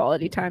learned that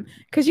quality time,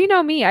 because you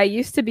know me, I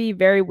used to be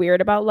very weird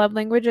about love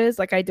languages.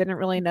 Like I didn't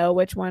really know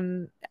which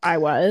one I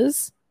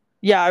was.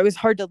 Yeah, it was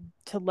hard to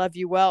love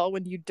you well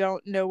when you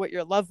don't know what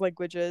your love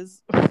language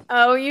is.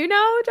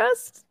 Oh,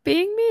 just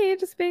being me,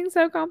 just being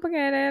so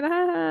complicated.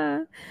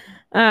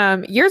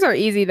 Yours are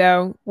easy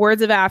though.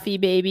 Words of affy,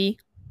 baby.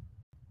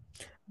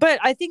 But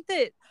I think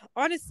that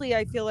honestly,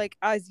 I feel like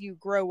as you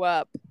grow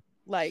up,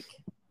 like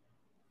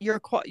your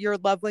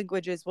love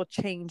languages will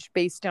change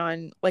based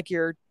on like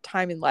your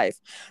time in life.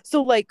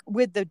 So like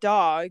with the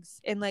dogs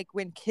and like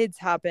when kids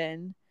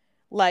happen,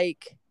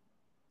 like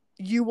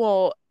you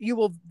will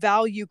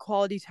value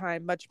quality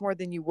time much more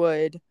than you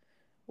would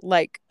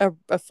like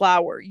a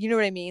flower. You know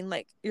what I mean?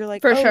 Like you're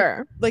like, for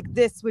sure, like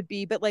this would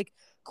be, but like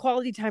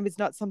quality time is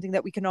not something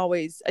that we can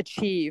always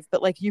achieve,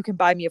 but like you can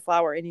buy me a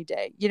flower any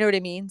day. You know what I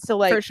mean? So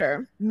like for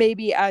sure,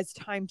 maybe as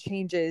time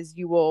changes,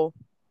 you will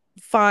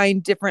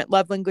find different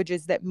love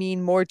languages that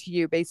mean more to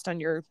you based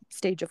on your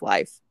stage of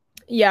life.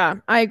 Yeah,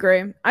 I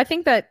agree. I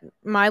think that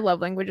my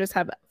love languages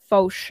have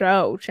faux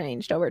show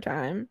changed over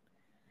time.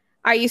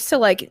 I used to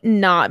like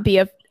not be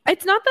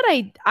it's not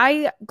that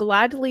I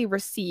gladly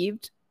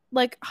received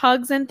like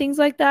hugs and things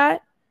like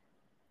that,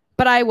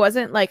 but I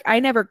wasn't like,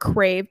 I never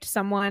craved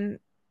someone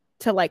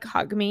to like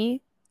hug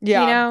me,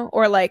 Yeah. you know,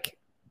 or like,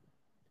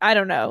 I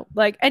don't know,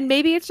 like, and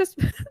maybe it's just,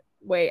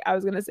 wait, I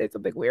was going to say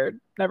something weird.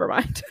 Never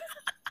mind.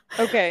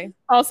 Okay.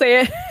 I'll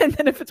say it. And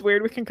then if it's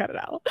weird, we can cut it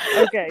out.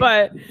 Okay.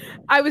 But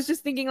I was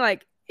just thinking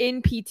like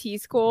in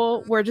PT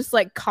school, we're just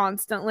like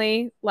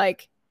constantly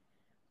like,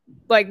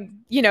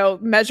 you know,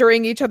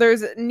 measuring each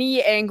other's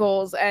knee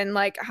angles and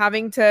like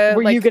having to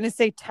Were like, you gonna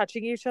say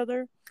touching each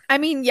other? I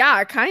mean,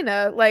 yeah, kind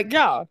of like,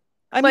 Yeah.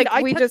 I mean, like,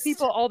 I we touch just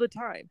people all the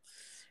time.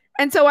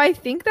 and so I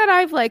think that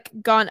I've like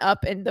gone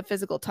up in the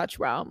physical touch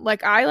realm.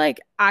 Like I like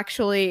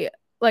actually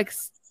like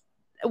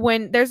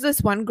when there's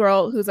this one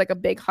girl who's like a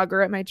big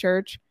hugger at my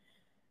church,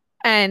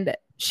 and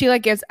she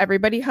like gives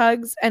everybody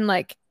hugs, and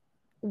like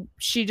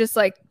she just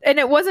like, and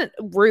it wasn't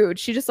rude,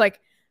 she just like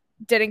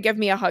didn't give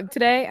me a hug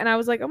today, and I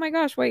was like, oh my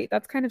gosh, wait,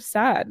 that's kind of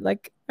sad.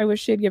 Like I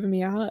wish she had given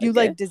me a hug. You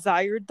like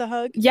desired the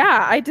hug?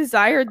 Yeah, I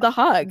desired the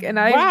hug, and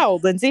wow,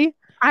 Lindsay.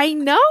 I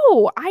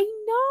know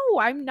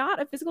I'm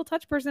not a physical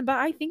touch person, but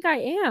I think I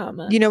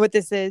am. You know what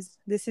this is?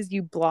 This is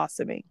you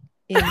blossoming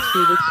into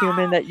the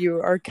human that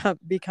you are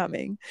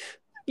becoming.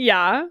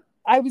 Yeah.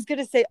 I was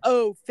gonna say,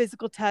 oh,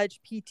 physical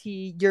touch,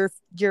 PT. You're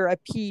a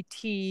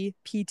PT.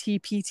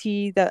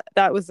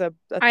 That was a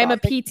I'm a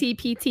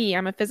PT.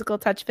 I'm a physical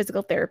touch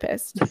physical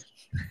therapist.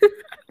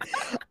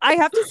 I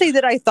have to say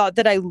that I thought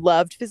that I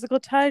loved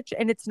physical touch,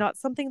 and it's not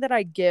something that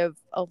I give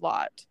a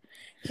lot.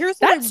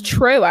 That's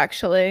true,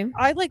 actually.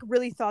 I like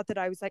really thought that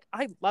I was like,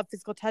 I love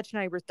physical touch,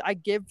 and I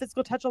give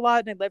physical touch a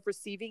lot, and I love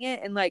receiving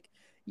it, and like,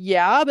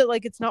 yeah, but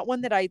like it's not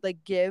one that I like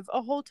give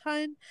a whole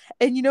ton.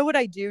 And you know what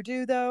I do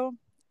though?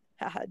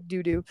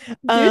 Do.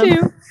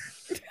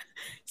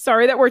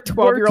 Sorry that we're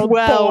 12-year-old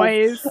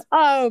boys.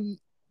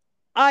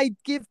 I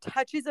give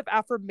touches of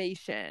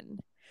affirmation.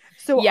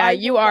 So yeah,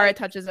 you are a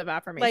touches of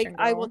affirmation. Like girl.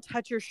 I will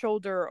touch your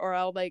shoulder, or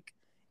I'll like,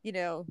 you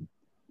know,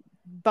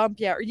 bump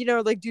you, or you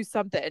know, like do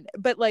something.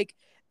 But like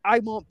I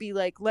won't be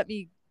like, let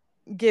me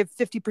give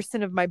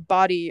 50% of my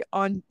body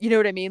on, you know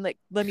what I mean? Like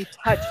let me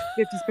touch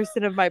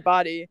 50% of my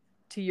body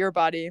to your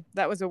body.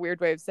 That was a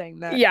weird way of saying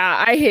that.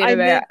 Yeah, I hated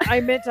it.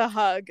 I meant a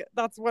hug.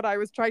 That's what I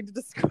was trying to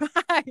describe.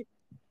 50%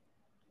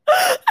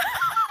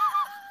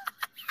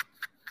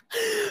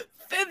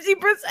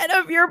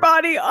 of your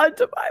body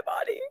onto my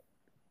body.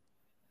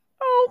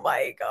 Oh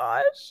my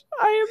gosh.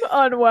 I am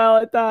unwell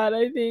at that,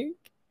 I think.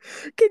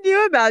 Can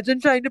you imagine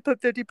trying to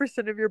put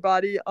 50% of your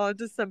body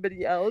onto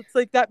somebody else?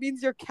 Like that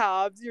means your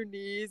calves, your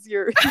knees,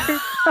 your the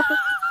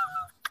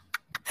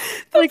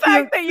like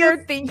fact that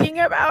you're thinking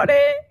about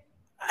it.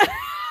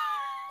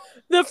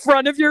 The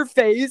front of your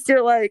face,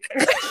 you're like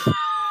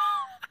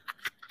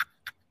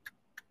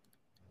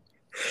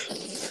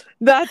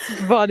that's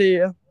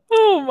funny.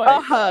 Oh my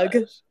a hug.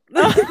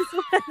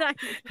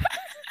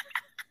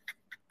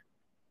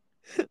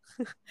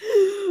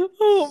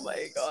 Oh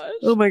my gosh.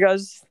 Oh my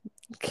gosh.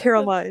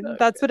 Caroline,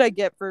 that's what I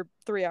get for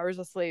 3 hours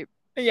of sleep.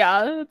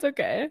 Yeah, that's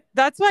okay.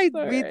 That's why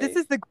this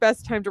is the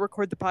best time to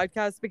record the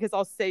podcast, because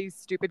I'll say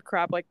stupid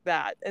crap like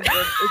that and then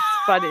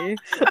it's funny.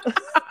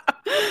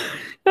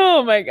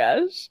 Oh my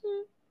gosh.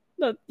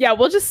 Yeah,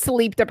 we'll just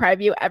sleep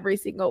deprive you every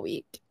single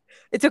week.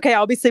 It's okay.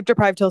 I'll be sleep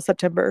deprived till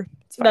September.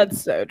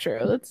 That's so true.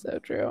 That's so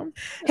true.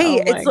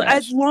 Hey, it's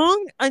as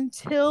long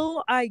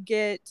until I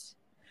get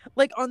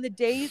like on the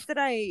days that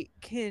I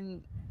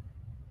can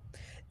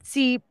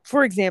see,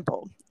 for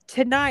example,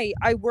 tonight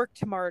I work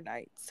tomorrow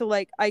night. So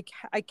like I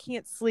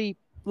can't sleep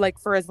like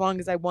for as long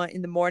as I want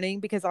in the morning,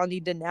 because I'll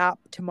need to nap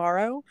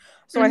tomorrow.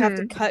 So I have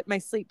to cut my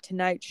sleep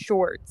tonight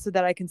short so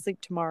that I can sleep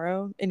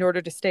tomorrow in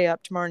order to stay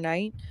up tomorrow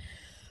night.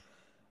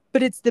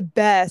 But it's the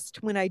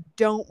best when I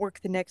don't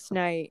work the next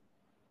night,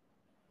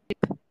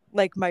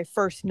 like my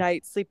first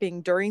night,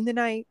 sleeping during the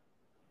night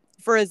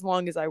for as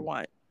long as I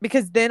want,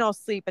 because then I'll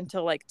sleep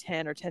until like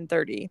 10 or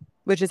 10:30,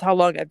 which is how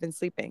long I've been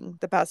sleeping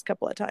the past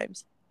couple of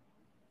times.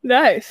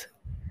 Nice.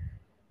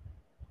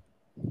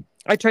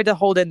 I tried to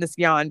hold in this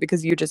yawn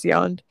because you just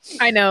yawned.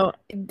 I know.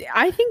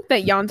 I think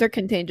that yawns are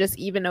contagious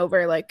even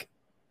over like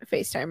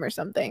FaceTime or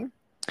something.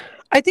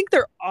 I think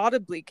they're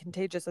audibly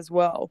contagious as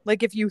well.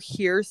 Like if you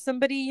hear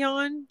somebody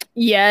yawn.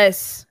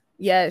 Yes,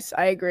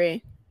 I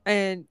agree.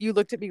 And you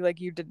looked at me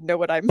like you didn't know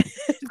what I meant.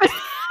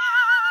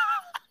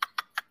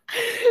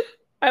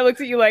 I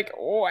looked at you like,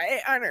 what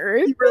on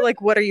earth? You were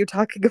like, what are you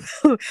talking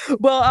about?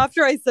 Well,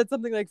 after I said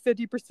something like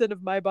 50%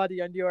 of my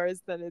body on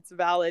yours, then it's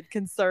valid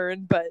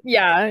concern. But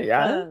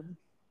yeah.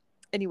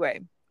 Anyway,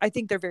 I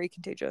think they're very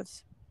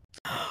contagious.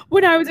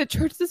 When I was at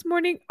church this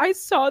morning, I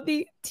saw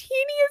the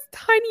teeniest,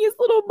 tiniest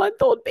little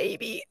month-old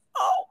baby.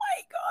 Oh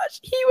my gosh,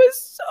 he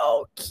was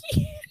so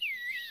cute.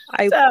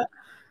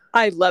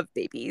 I love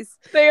babies.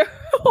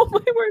 Oh my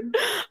word.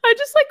 I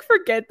just like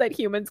forget that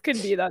humans can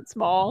be that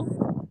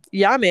small.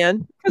 Yeah,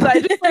 man. Because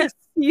I just like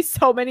see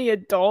so many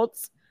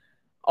adults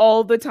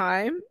all the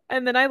time,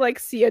 and then I like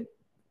see a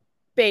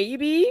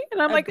baby,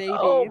 and I'm like, baby.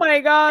 Oh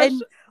my gosh.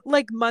 And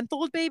like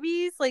month-old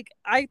babies, like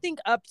I think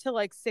up to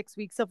like 6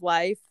 weeks of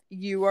life,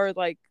 you are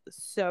like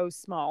so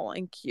small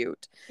and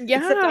cute. Yeah.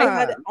 Except I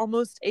had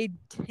almost a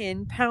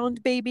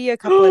 10-pound baby a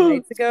couple of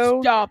nights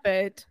ago. Stop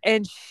it.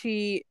 And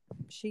she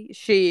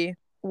She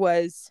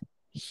was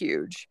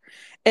huge.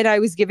 And I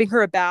was giving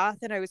her a bath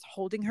and I was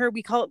holding her.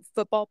 We call it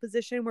football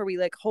position, where we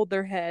like hold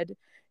their head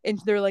and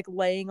they're like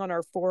laying on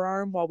our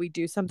forearm while we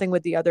do something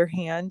with the other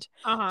hand.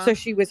 So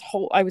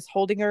I was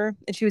holding her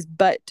and she was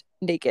butt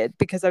naked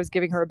because I was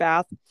giving her a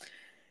bath.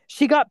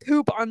 She got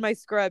poop on my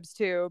scrubs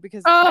too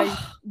because I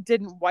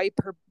didn't wipe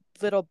her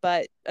little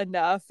butt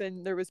enough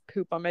and there was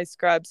poop on my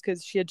scrubs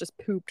because she had just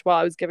pooped while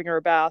I was giving her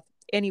a bath.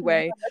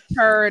 Anyway,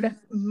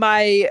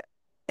 my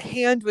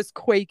hand was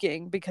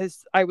quaking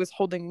because I was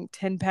holding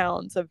 10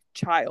 pounds of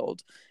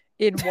child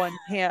in one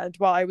hand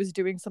while I was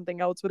doing something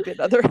else with the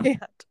other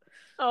hand.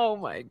 Oh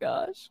my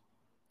gosh.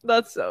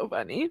 That's so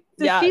funny.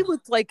 So yeah. She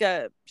looked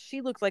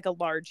like a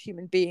large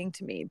human being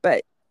to me,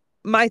 but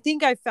I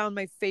think I found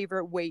my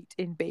favorite weight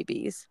in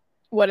babies.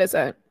 What is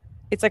it?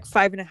 It's like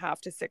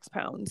 5.5 to 6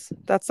 pounds.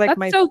 That's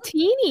so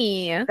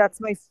teeny.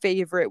 That's my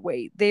favorite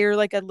weight. They're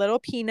like a little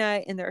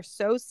peanut and they're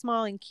so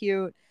small and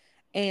cute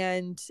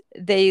and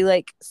they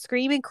like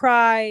scream and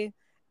cry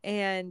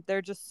and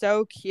they're just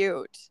so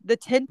cute. The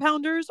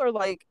 10-pounders are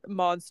like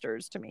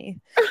monsters to me.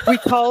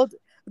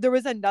 There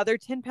was another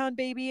 10-pound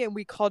baby and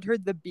we called her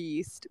the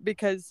Beast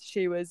because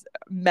she was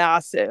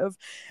massive.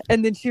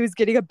 And then she was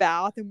getting a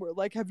bath and we're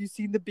like, have you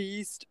seen the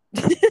Beast?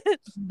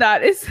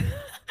 That is,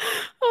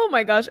 oh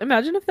my gosh.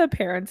 Imagine if the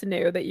parents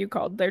knew that you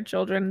called their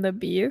children the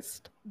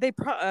Beast.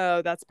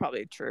 That's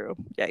probably true.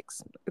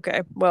 Yikes.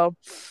 Okay. Well,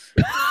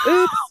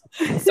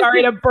 oops.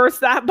 Sorry to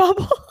burst that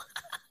bubble.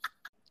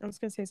 I was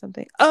going to say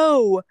something.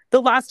 Oh,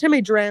 the last time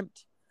I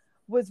dreamt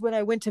was when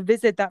I went to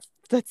visit that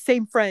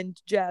same friend,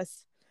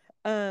 Jess.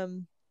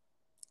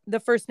 The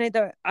first night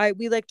that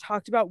we like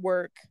talked about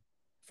work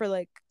for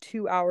like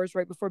 2 hours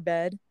right before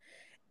bed,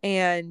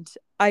 and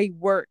I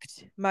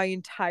worked my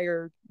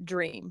entire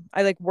dream.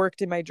 I like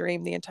worked in my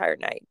dream the entire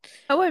night.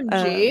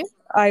 OMG.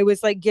 I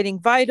was like getting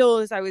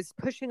vitals. I was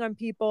pushing on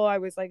people. I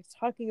was like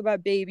talking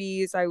about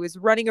babies. I was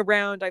running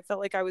around. I felt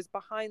like I was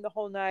behind the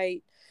whole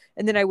night.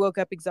 And then I woke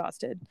up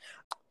exhausted.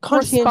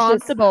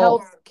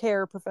 Responsible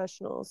healthcare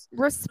professionals.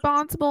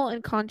 Responsible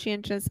and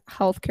conscientious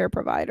healthcare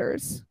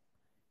providers.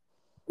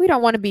 We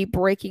don't want to be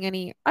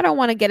I don't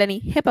want to get any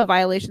HIPAA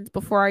violations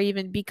before I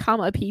even become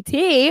a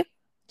PT.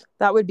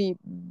 That would be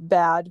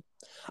bad.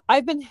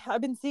 I've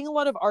been seeing a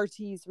lot of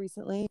RTs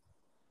recently.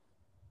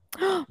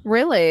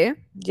 Really?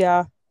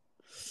 Yeah.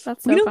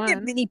 That's so we don't fun.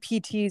 get many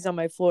PTs on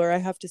my floor, I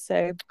have to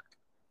say.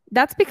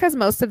 That's because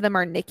most of them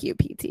are NICU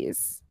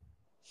PTs.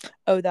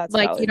 Oh, that's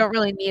like valid. You don't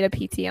really need a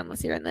PT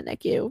unless you're in the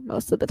NICU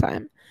most of the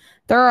time.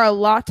 There are a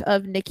lot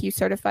of NICU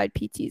certified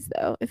PTs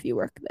though, if you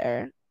work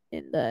there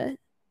in the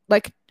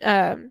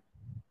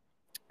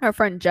our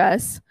friend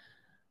Jess,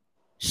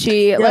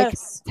 she like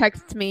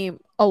texts me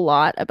a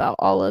lot about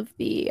all of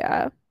the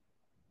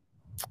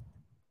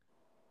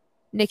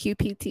NICU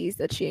PTs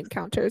that she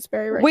encounters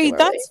very regularly. Wait,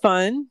 that's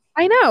fun.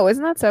 I know,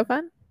 isn't that so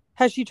fun?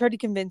 Has she tried to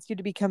convince you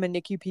to become a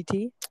NICU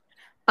PT?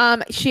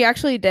 She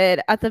actually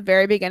did at the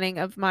very beginning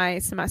of my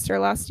semester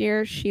last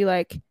year. She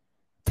like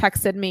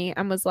texted me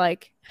and was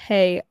like,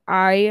 hey,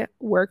 I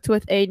worked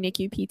with a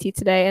NICU PT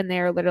today and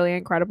they're literally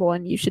incredible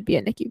and you should be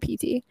a NICU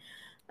PT.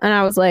 And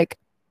I was like,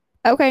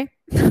 okay.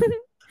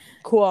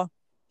 Cool.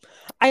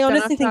 I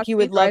honestly think you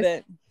would love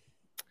it.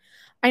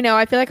 I know.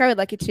 I feel like I would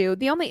like it too.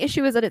 The only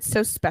issue is that it's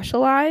so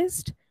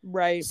specialized.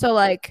 Right. So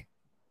like,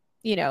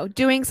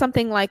 doing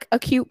something like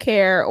acute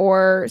care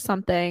or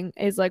something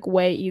is like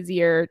way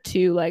easier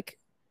to like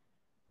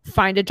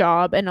find a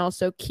job and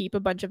also keep a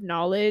bunch of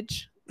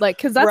knowledge. Like,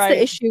 because that's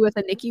the issue with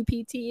a NICU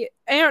PT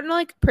and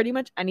like pretty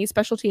much any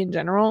specialty in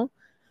general,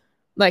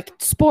 like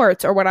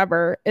sports or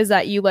whatever, is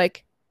that you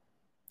like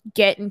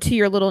get into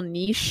your little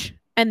niche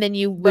and then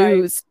you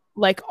lose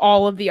like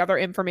all of the other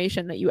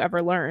information that you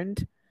ever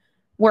learned.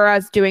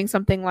 Whereas doing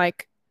something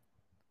like,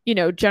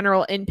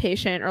 general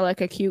inpatient or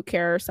like acute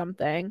care or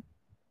something,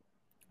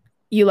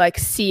 you like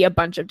see a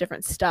bunch of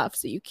different stuff.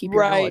 So you keep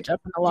your knowledge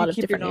up in a lot of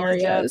different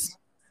areas.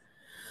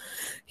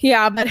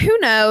 Yeah, but who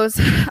knows?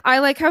 I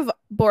like have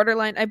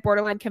borderline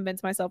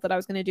convinced myself that I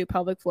was going to do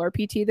pelvic floor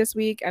PT this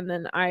week. And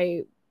then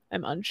I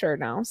am unsure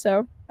now.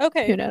 So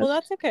okay. Who knows? Well,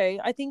 that's okay.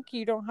 I think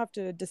you don't have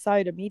to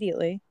decide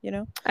immediately,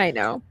 I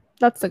know.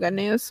 That's the good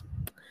news.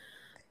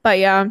 But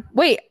yeah,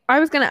 wait, I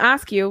was going to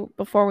ask you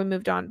before we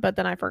moved on, but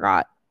then I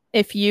forgot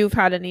if you've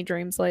had any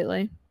dreams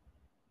lately.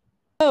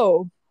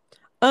 Oh,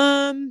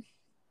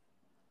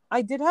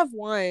 I did have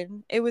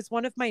one. It was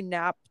one of my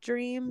nap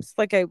dreams.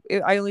 Like I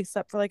only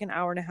slept for like an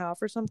hour and a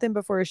half or something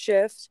before a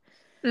shift.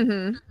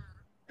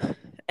 Mm-hmm.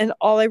 And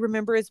all I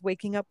remember is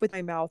waking up with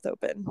my mouth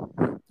open.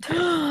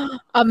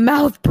 A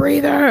mouth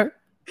breather.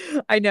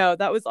 I know,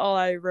 that was all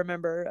I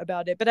remember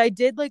about it. But I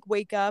did like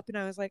wake up and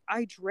I was like,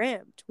 I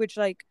dreamt, which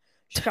like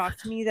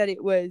shocked me that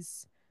it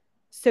was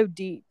so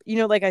deep.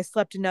 Like I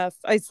slept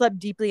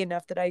deeply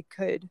enough that I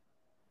could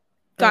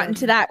got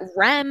into that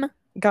REM.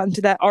 Got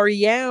into that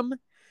REM.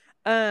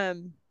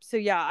 So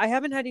yeah, I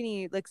haven't had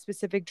any like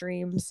specific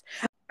dreams.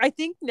 I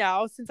think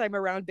now, since I'm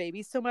around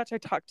babies so much, I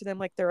talk to them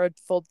like they're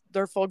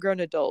full grown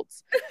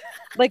adults.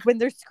 Like when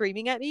they're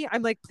screaming at me,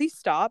 I'm like, please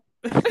stop.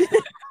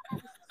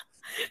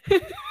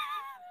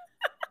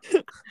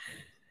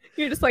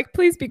 You're just like,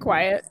 please be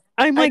quiet.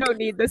 I'm I like, don't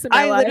need this in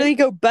my I life. literally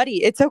go,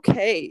 buddy, it's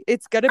okay.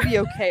 It's gonna be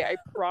okay. I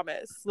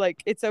promise.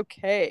 Like, it's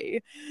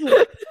okay.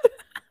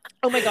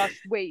 Oh my gosh,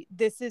 wait,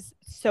 this is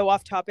so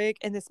off topic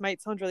and this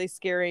might sound really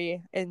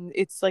scary and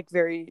it's like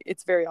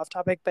it's very off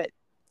topic, but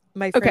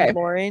my friend Okay.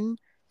 Lauren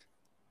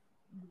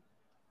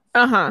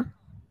Uh-huh.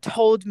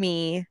 told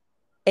me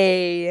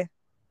a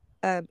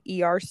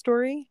ER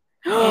story.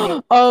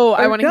 Oh,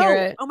 I Or want to hear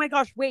it. Oh my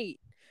gosh, wait.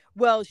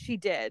 Well, she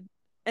did.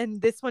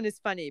 And this one is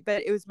funny,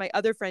 but it was my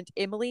other friend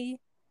Emily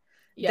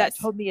that Yes.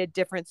 told me a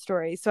different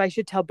story. So I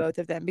should tell both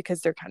of them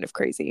because they're kind of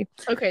crazy.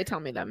 Okay, tell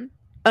me them.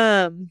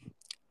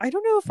 I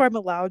don't know if I'm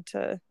allowed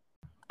to.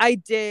 I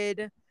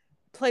did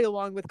play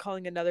along with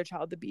calling another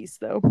child the beast,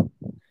 though.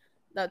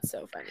 That's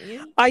so funny.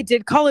 I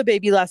did call a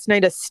baby last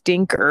night a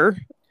stinker.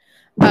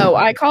 Oh,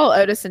 I call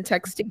Otis and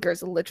Tex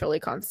stinkers literally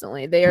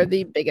constantly. They are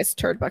the biggest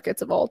turd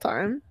buckets of all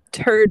time.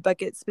 Turd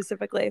bucket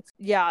specifically.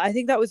 Yeah, I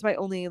think that was my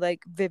only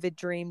like vivid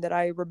dream that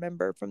I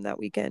remember from that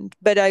weekend.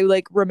 But I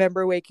like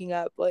remember waking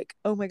up like,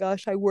 oh my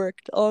gosh, I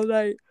worked all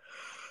night.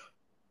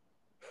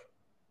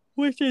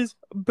 Which is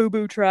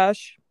boo-boo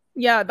trash.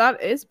 Yeah,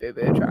 that is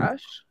boo-boo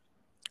trash.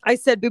 I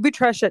said boo-boo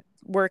trash at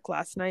work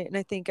last night, and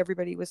I think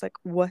everybody was like,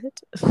 what?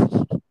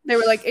 They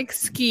were like,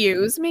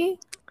 excuse me?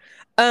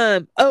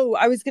 Oh,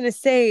 I was gonna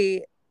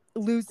say,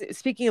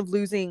 speaking of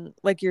losing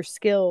like your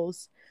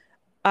skills,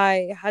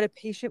 I had a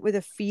patient with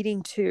a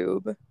feeding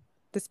tube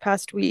this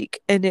past week,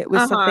 and it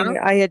was something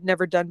I had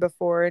never done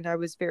before, and I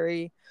was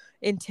very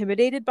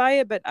intimidated by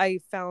it, but I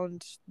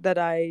found that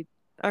I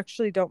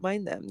actually don't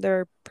mind them.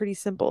 They're pretty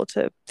simple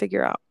to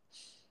figure out.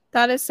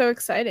 That is so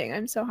exciting.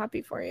 I'm so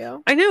happy for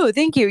you. I know.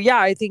 Thank you. Yeah,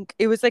 I think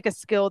it was like a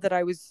skill that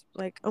I was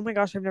like, oh my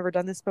gosh, I've never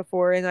done this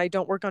before. And I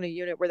don't work on a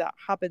unit where that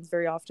happens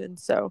very often.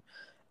 So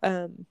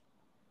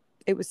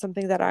it was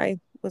something that I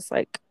was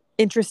like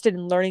interested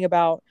in learning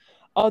about.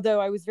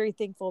 Although I was very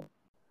thankful.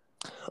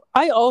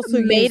 I also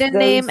use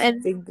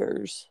those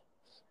fingers.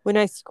 When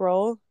I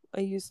scroll,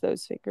 I use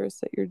those fingers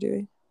that you're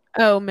doing.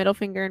 Oh, middle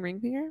finger and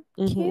ring finger?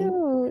 Mm-hmm.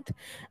 Cute.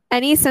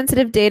 Any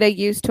sensitive data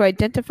used to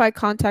identify,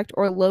 contact,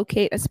 or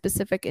locate a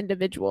specific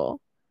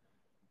individual.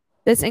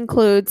 This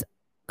includes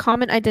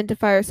common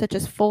identifiers such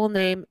as full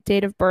name,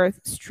 date of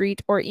birth,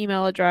 street or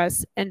email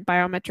address, and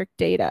biometric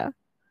data.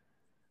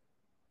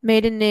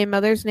 Maiden name,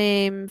 mother's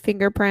name,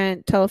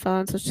 fingerprint,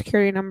 telephone, social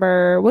security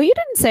number. Well, you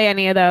didn't say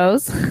any of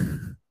those.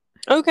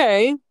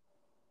 Okay.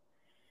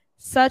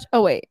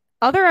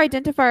 Other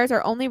identifiers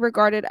are only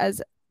regarded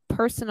as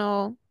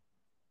personal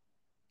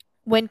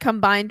when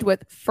combined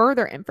with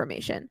further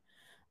information.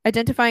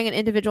 Identifying an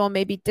individual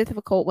may be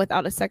difficult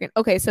without a second.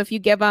 Okay, so if you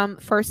give them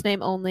first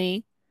name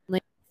only,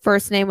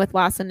 first name with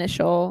last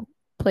initial,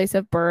 place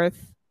of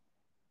birth,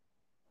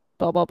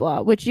 blah, blah,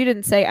 blah, which you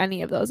didn't say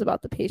any of those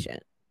about the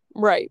patient.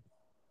 Right.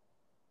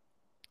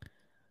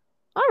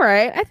 All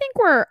right. I think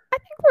we're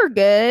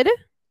good.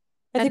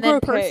 I think we're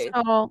okay.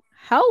 Personal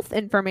health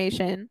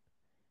information,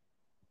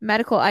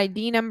 medical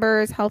ID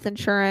numbers, health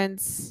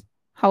insurance,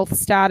 health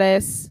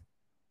status.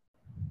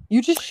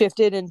 You just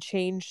shifted and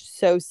changed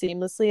so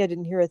seamlessly. I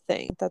didn't hear a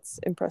thing. That's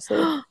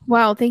impressive.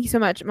 Wow, thank you so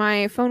much.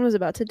 My phone was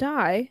about to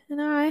die,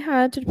 and I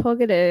had to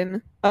plug it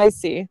in. I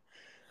see.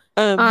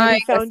 Have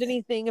you found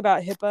anything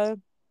about HIPAA?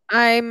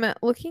 I'm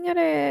looking at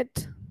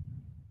it.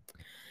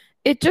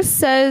 It just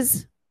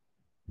says...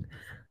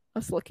 I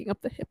was looking up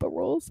the HIPAA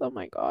rules. Oh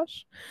my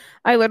gosh.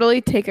 I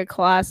literally take a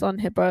class on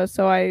HIPAA,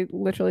 so I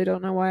literally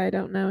don't know why I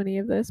don't know any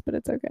of this, but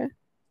it's okay.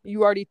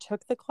 You already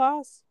took the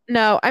class?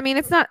 No, I mean,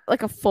 it's not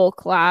like a full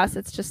class.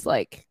 It's just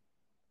like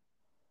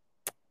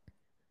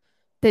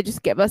they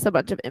just give us a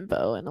bunch of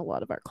info in a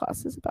lot of our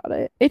classes about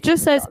it. It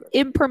just says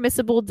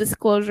impermissible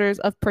disclosures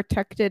of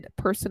protected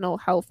personal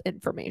health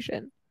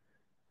information.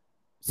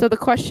 So the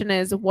question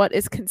is, what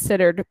is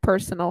considered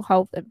personal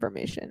health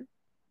information?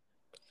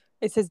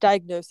 It says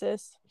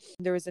diagnosis.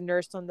 There was a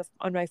nurse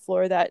on my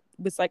floor that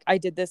was like, I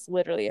did this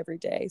literally every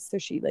day. So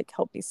she like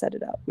helped me set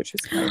it up, which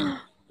was fun.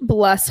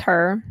 Bless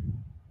her.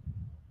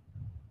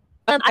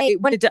 I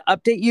wanted to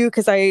update you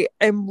because I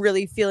am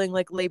really feeling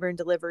like labor and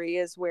delivery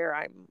is where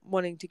I'm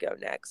wanting to go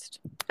next.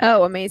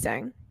 Oh,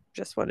 amazing.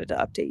 Just wanted to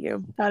update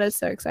you. That is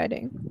so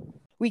exciting.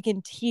 We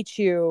can teach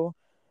you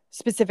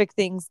specific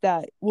things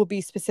that will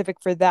be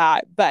specific for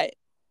that, but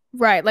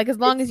right, like as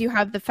long as you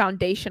have the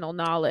foundational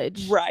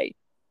knowledge, right,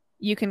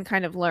 you can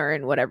kind of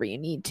learn whatever you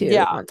need to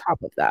on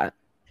top of that.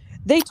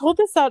 They told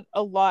us that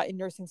a lot in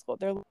nursing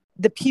school.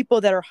 The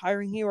people that are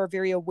hiring you are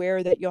very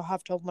aware that you'll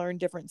have to learn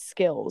different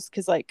skills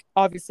because, like,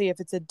 obviously if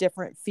it's a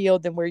different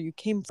field than where you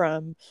came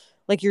from,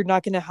 like, you're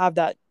not going to have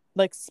that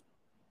like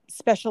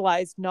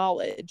specialized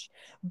knowledge,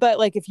 but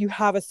like if you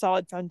have a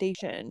solid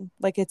foundation,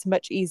 like it's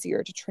much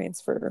easier to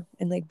transfer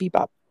and like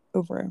bebop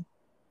over.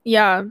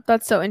 Yeah,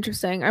 that's so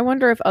interesting. I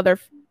wonder if other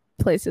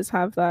places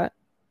have that.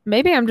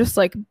 Maybe I'm just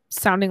like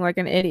sounding like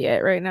an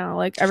idiot right now.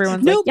 Like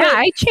everyone's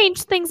I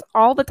change things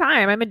all the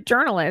time. I'm a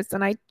journalist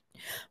and I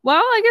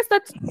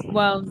guess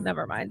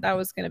never mind. That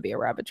was going to be a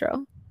rabbit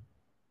trail.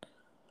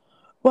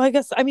 Well, I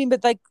guess, I mean,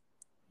 but like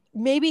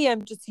maybe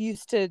I'm just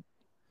used to,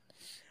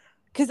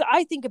 because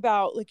I think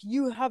about like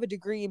you have a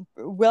degree in,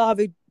 we'll have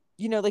a,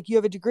 you know, like you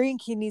have a degree in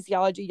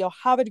kinesiology, you'll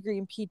have a degree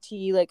in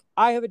PT, like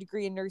I have a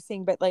degree in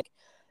nursing, but like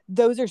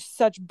those are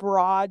such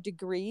broad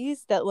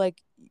degrees that like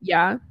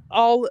Yeah.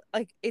 all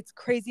like it's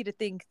crazy to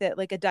think that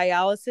like a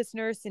dialysis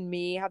nurse and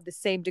me have the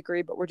same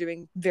degree but we're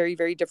doing very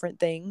very different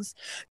things.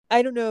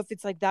 I don't know if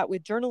it's like that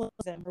with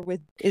journalism or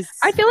with is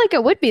I feel like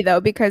it would be though,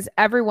 because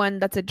everyone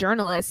that's a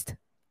journalist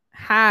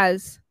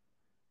has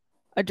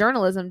a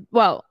journalism,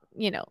 well,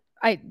 you know,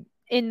 I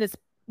in this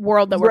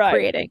world that we're Right.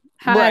 creating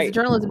has a Right.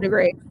 journalism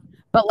degree.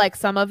 But like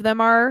some of them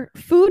are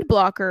food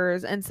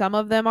bloggers and some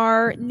of them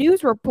are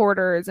news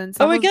reporters and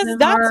some Oh, I of guess them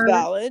that's are,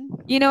 valid.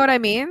 you know what I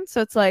mean? So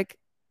it's like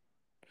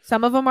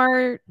some of them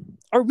are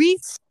we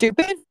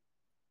stupid?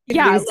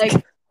 yeah,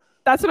 like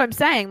that's what I'm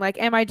saying. Like,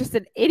 am I just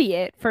an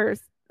idiot for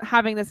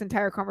having this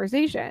entire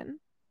conversation?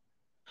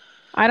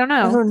 I don't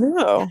I know. don't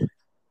know.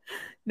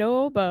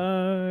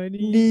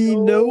 Nobody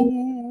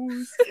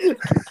knows.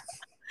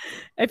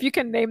 If you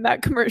can name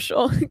that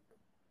commercial,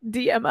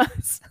 DM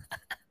us.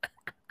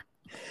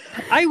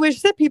 I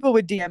wish that people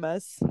would DM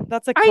us.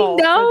 That's a I call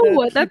for know,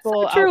 the that's so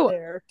people true. out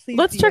there. Please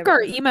Let's check DM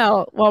our us.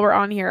 email while we're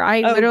on here.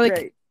 I Oh, literally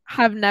great.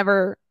 have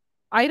never,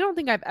 I don't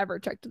think I've ever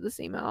checked this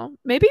email.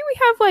 Maybe we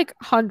have like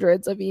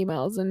hundreds of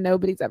emails and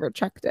nobody's ever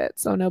checked it,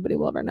 so nobody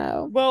will ever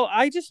know. Well,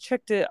 I just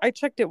checked it. I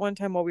checked it one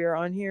time while we were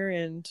on here,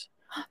 and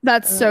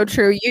That's so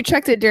true. You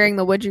checked it during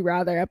the Would You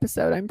Rather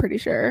episode, I'm pretty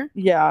sure.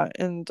 yeah,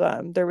 and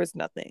there was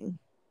nothing.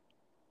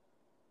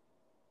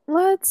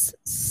 Let's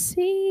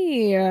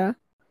see.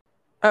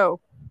 Oh,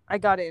 I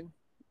got in.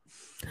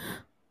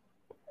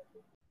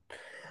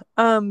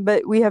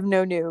 But we have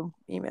no new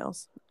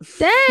emails.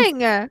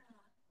 Dang.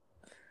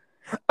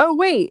 Oh,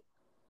 wait.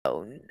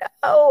 Oh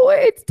no,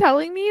 it's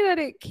telling me that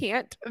it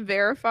can't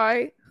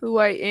verify who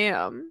I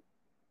am.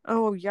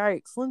 Oh,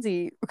 yikes.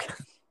 Lindsay,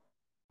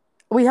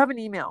 we have an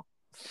email.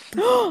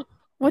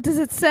 What does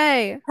it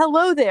say?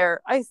 Hello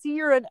there. I see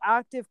you're an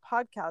active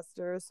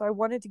podcaster, so I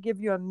wanted to give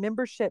you a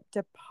membership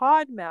to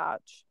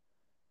Podmatch.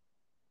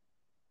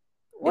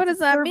 What does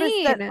that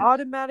mean? That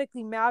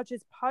automatically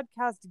matches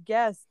podcast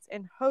guests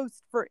and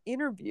hosts for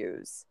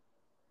interviews.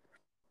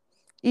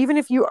 Even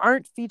if you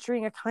aren't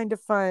featuring a Kind of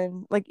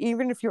Fun, like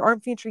even if you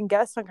aren't featuring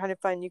guests on Kind of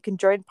Fun, you can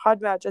join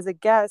Podmatch as a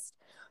guest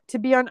to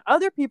be on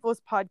other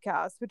people's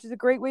podcasts, which is a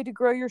great way to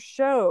grow your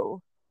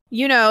show.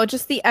 You know,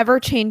 just the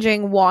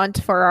ever-changing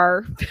want for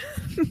our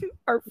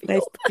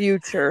nice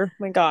future.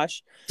 My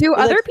gosh. Do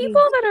other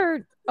people that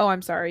are... Oh,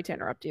 I'm sorry to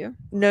interrupt you.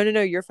 No,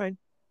 you're fine.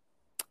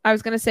 I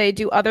was going to say,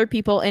 do other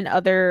people in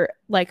other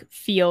like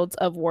fields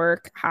of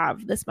work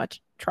have this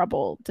much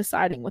trouble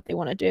deciding what they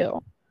want to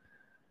do?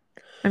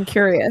 I'm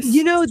curious.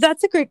 You know,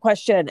 that's a great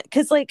question.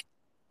 Because like,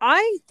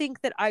 I think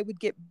that I would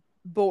get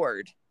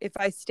bored if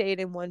I stayed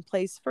in one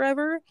place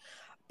forever.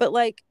 But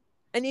like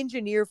an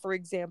engineer, for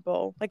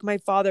example, like my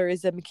father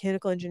is a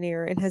mechanical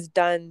engineer and has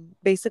done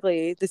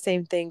basically the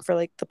same thing for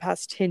like the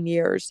past 10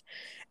 years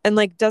and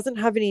like doesn't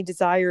have any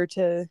desire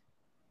to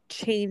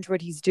change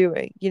what he's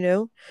doing, you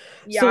know?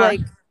 Yeah. So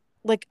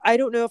like I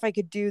don't know if I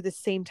could do the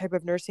same type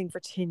of nursing for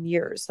 10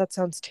 years. That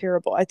sounds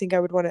terrible. I think I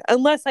would want to,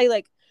 unless I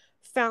like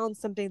found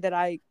something that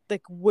I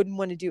like wouldn't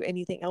want to do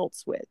anything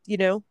else with, you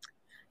know?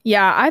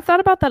 Yeah, I thought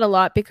about that a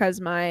lot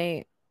because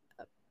my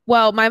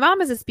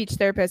mom is a speech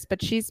therapist,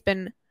 but she's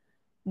been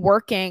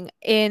working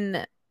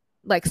in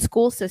like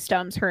school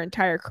systems her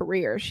entire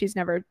career. She's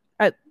never,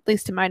 at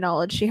least to my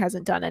knowledge, she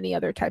hasn't done any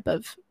other type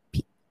of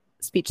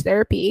speech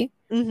therapy.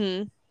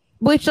 Mm-hmm.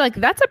 Which like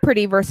that's a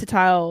pretty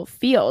versatile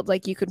field.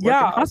 Like you could work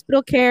in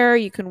hospital care,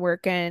 you can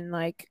work in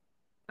like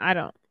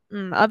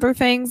other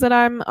things that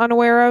I'm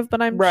unaware of,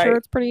 but I'm sure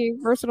it's pretty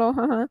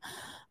versatile.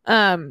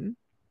 And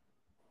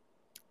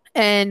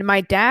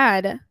my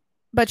dad,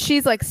 but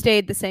she's like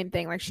stayed the same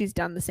thing. Like she's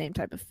done the same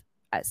type of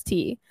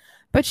ST,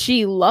 but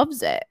she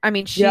loves it. I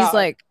mean, she's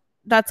like,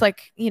 that's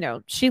like, you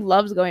know, she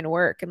loves going to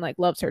work and like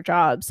loves her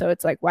job. So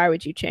it's like, why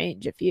would you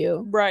change if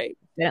you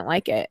didn't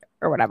like it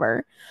or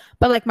whatever?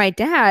 But like my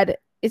dad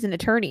is an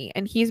attorney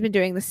and he's been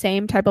doing the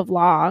same type of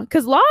law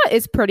because law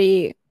is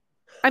pretty,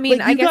 I mean,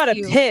 like I guess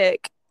gotta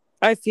pick,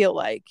 I feel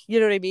like, you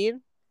know what I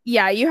mean?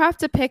 Yeah, you have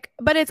to pick,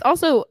 but it's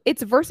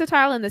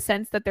versatile in the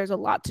sense that there's a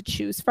lot to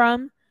choose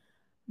from,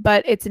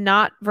 but it's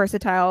not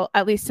versatile,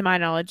 at least to my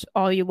knowledge.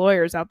 All you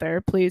lawyers out there,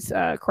 please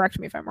correct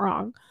me if I'm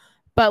wrong,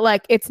 but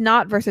like it's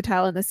not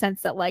versatile in the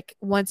sense that like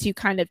once you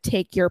kind of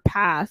take your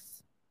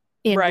path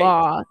in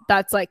law,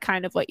 that's like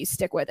kind of what you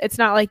stick with. It's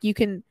not like you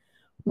can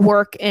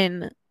work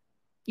in,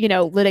 you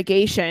know,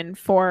 litigation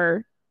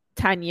for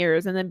 10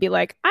 years and then be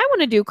like, I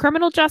want to do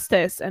criminal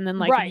justice and then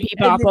like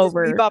bebop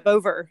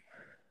over.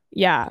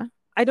 Yeah.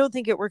 I don't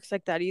think it works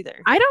like that either.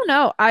 I don't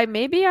know.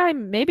 Maybe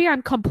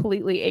I'm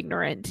completely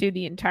ignorant to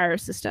the entire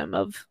system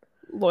of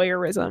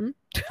lawyerism.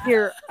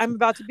 Here, I'm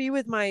about to be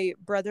with my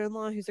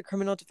brother-in-law who's a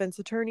criminal defense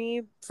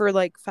attorney for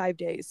like 5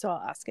 days, so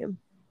I'll ask him.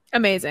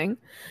 Amazing.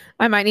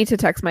 I might need to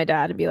text my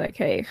dad and be like,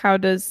 hey, how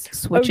does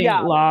switching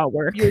law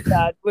work? Your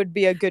dad would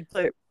be a good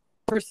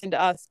person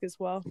to ask as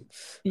well.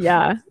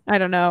 Yeah, I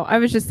don't know. I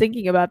was just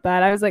thinking about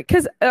that. I was like,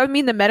 because I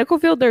mean, the medical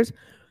field, there's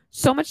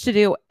so much to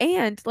do.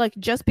 And like,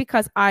 just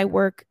because I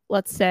work,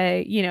 let's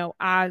say,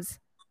 as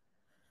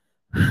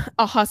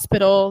a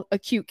hospital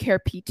acute care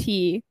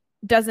PT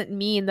doesn't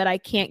mean that I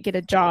can't get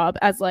a job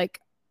as like,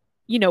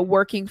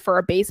 working for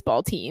a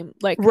baseball team,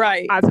 like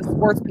Right. as a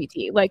sports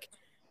PT. Like,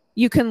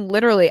 you can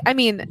literally, I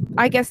mean,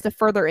 I guess the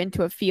further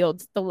into a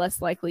field, the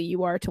less likely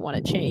you are to want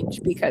to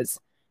change because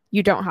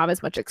you don't have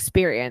as much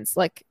experience.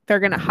 Like, they're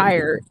going to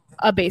hire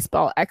a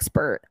baseball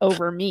expert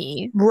over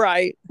me.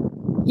 Right.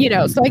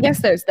 So I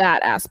guess there's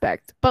that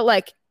aspect. But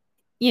like,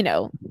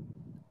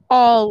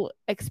 all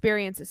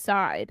experience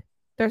aside,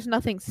 there's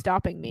nothing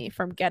stopping me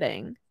from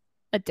getting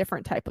a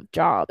different type of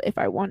job if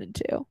I wanted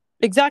to.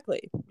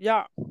 Exactly.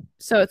 Yeah.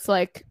 So it's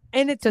like,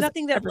 and it's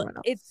nothing that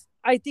it's,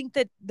 I think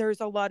that there's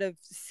a lot of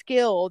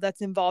skill that's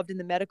involved in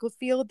the medical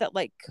field that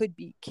like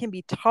can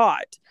be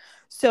taught.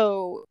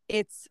 So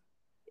it's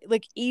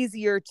like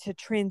easier to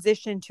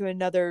transition to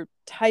another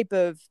type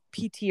of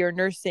PT or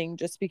nursing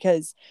just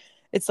because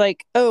it's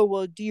like, oh,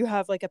 well, do you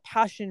have like a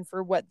passion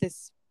for what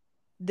this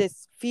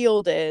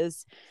field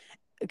is?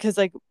 Because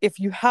like if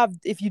you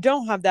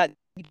don't have that,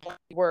 you don't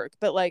work.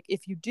 But like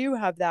if you do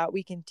have that,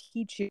 we can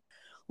teach you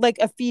like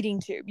a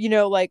feeding tube,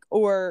 like,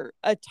 or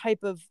a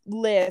type of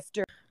lift.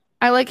 Or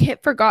I like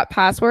hit forgot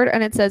password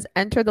and it says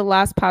enter the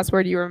last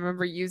password you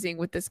remember using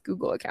with this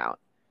Google account.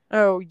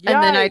 Oh yeah.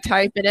 And then I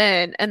type it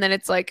in and then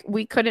it's like,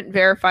 we couldn't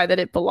verify that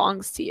it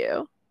belongs to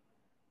you.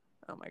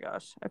 Oh my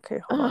gosh. Okay,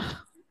 hold on.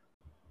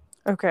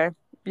 Okay.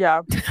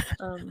 Yeah.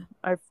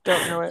 I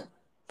don't know it.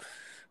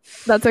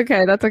 That's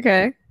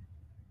okay.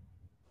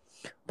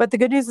 But the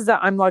good news is that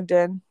I'm logged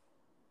in.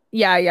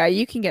 Yeah,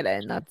 you can get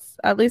in. That's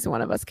at least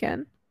one of us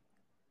can.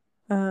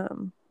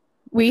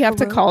 We have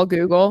to call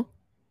Google.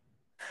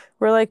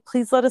 We're like,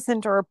 please let us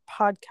into our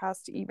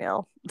podcast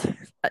email.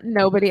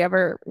 Nobody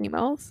ever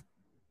emails.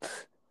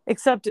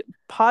 Except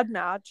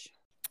Podmatch.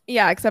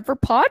 Yeah, except for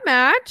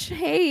Podmatch.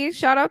 Hey,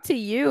 shout out to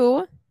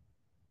you.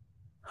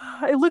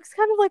 It looks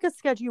kind of like a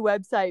sketchy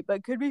website,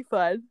 but could be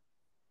fun.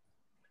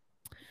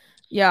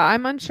 Yeah,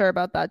 I'm unsure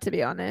about that, to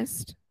be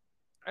honest.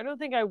 I don't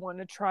think I want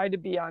to try to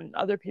be on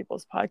other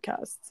people's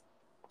podcasts.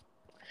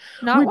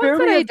 Not ones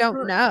that I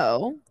don't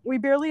know. We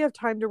barely have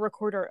time to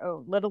record our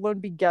own, let alone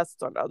be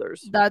guests on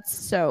others. That's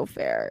so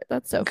fair.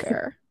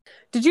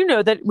 Did you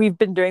know that we've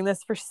been doing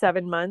this for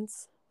 7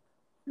 months?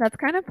 That's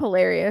kind of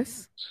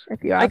hilarious,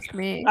 if you ask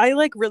me. I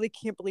like really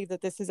can't believe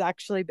that this has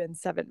actually been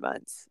 7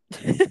 months.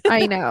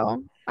 I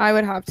know. I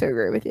would have to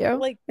agree with you.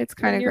 Like, it's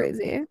kind of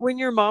crazy. When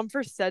your mom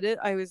first said it,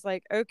 I was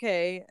like,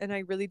 okay. And I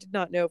really did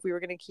not know if we were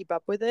going to keep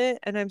up with it.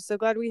 And I'm so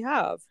glad we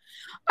have.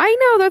 I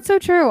know, that's so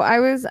true. I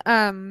was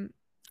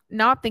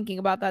not thinking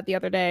about that the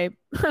other day.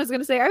 I was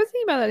gonna say I was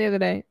thinking about that the other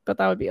day, but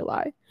that would be a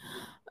lie.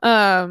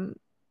 No,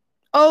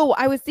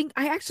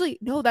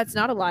 that's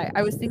not a lie.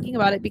 I was thinking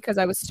about it because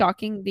I was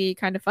stalking the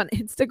Kind of Fun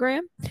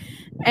Instagram,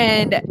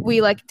 and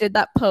we like did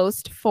that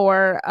post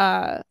for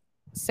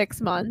 6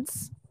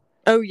 months.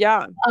 Oh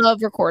yeah,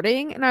 of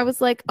recording, and I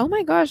was like, oh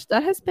my gosh,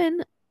 that has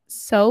been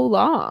so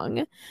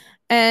long.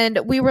 And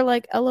we were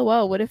like,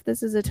 LOL, what if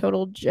this is a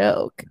total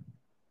joke?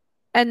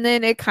 And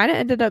then it kind of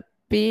ended up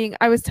being,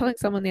 I was telling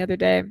someone the other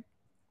day,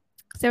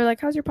 so they were like,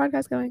 how's your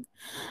podcast going?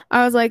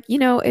 I was like,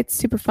 it's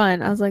super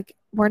fun. I was like,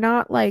 we're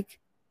not like,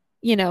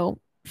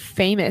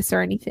 famous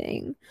or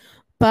anything,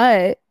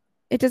 but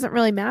it doesn't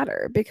really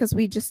matter because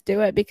we just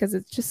do it because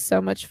it's just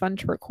so much fun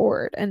to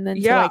record and then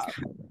to like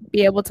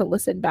be able to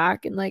listen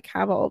back and like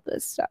have all of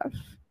this stuff.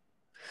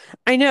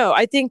 I know.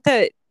 I think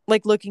that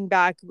like looking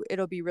back,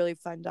 it'll be really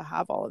fun to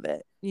have all of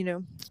it,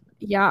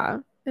 Yeah,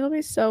 it'll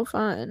be so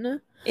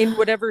fun in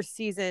whatever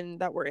season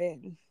that we're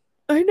in.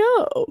 I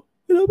know.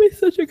 It'll be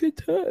such a good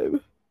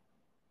time.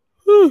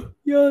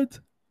 Yeah.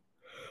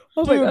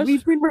 Oh my gosh.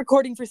 We've been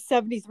recording for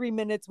 73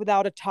 minutes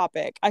without a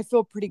topic. I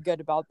feel pretty good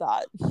about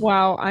that.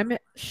 Wow, I'm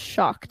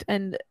shocked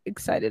and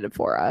excited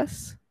for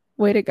us.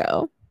 Way to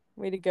go.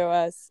 Way to go,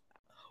 us.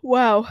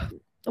 Wow.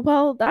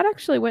 Well, that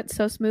actually went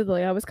so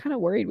smoothly. I was kind of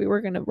worried we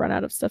were going to run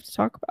out of stuff to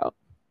talk about.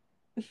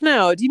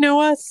 No, do you know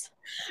us?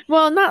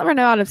 Well, not run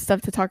out of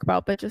stuff to talk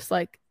about, but just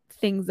like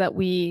things that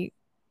we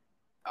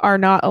are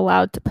not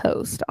allowed to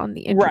post on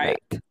the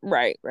internet.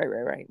 Right.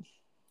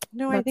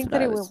 No, I think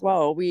that it went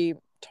well. We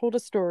told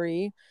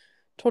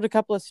a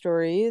couple of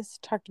stories,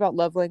 talked about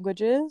love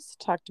languages,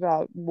 talked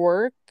about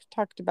work,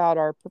 talked about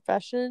our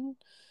profession.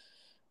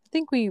 I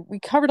think we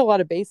covered a lot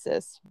of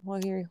bases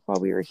while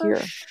we were here.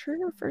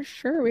 For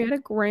sure. We had a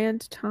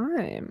grand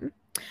time.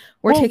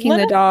 We're taking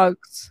the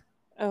dogs.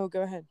 Oh,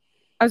 go ahead.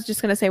 I was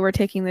just going to say we're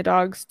taking the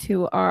dogs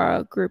to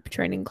our group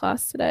training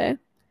class today.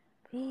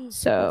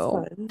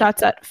 So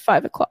that's at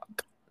 5:00.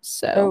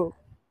 So,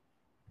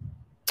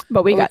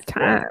 but we got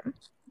time.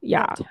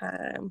 Yeah.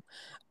 Time.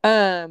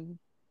 I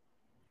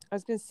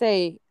was gonna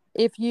say,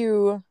 if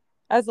you,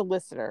 as a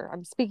listener,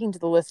 I'm speaking to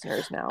the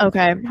listeners now.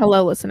 Okay,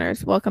 hello,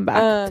 listeners. Welcome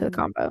back to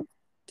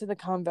the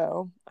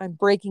convo. I'm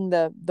breaking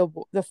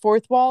the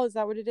fourth wall. Is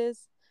that what it is?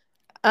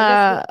 I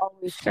guess we're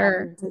always Sure.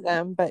 talking to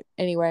them, but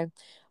anyway,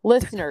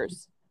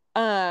 listeners,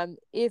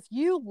 if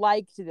you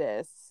liked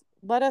this,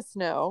 let us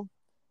know,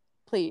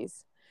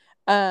 please.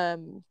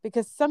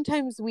 Because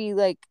sometimes we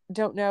like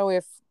don't know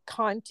if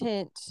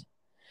content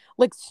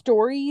like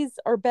stories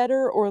are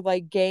better or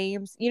like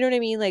games. You know what I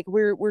mean? Like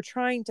we're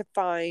trying to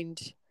find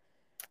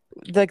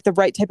like the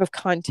right type of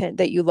content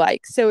that you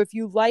like. So if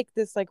you like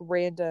this like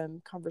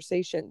random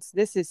conversations,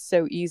 this is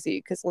so easy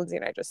because Lindsay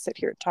and I just sit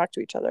here and talk to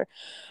each other.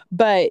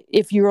 But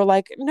if you were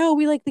like, no,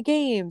 we like the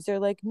games, or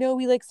like, no,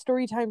 we like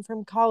story time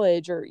from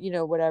college, or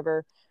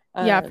whatever.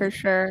 Yeah, for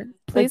sure.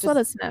 Like Please let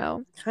just us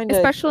know. kind of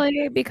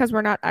Especially because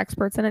we're not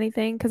experts in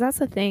anything. Because that's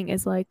the thing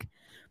is like,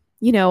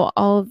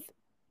 all of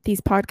these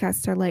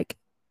podcasts are like,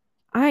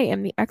 I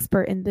am the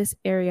expert in this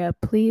area.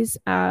 Please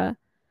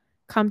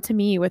come to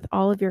me with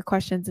all of your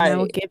questions and I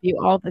will give you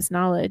all this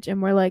knowledge. And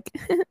we're like,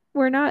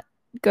 we're not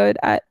good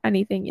at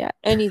anything yet.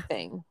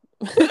 anything.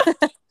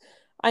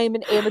 I am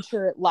an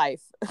amateur at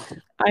life.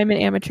 I'm an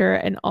amateur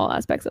in all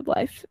aspects of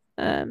life.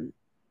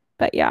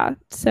 But yeah,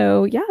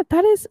 so yeah,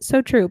 that is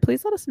so true.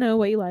 Please let us know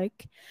what you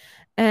like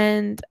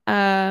and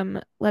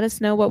let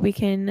us know what we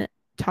can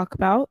talk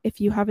about if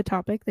you have a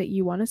topic that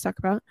you want us to talk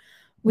about.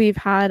 We've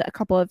had a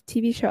couple of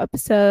TV show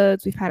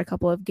episodes, we've had a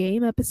couple of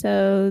game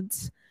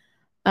episodes,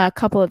 a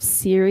couple of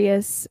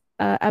serious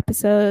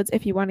episodes.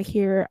 If you want to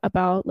hear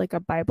about like a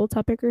Bible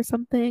topic or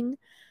something,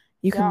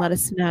 you can let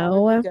us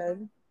know.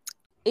 Good.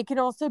 It can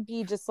also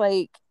be just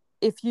like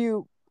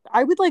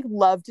I would like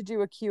love to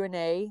do a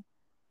Q&A.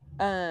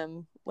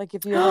 Like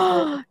if you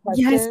have like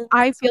yes,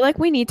 I feel like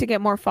we need to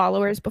get more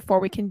followers before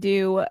we can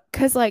do,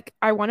 because like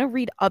I want to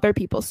read other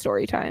people's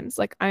story times.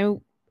 Like I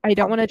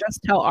don't want to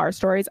just tell our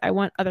stories. I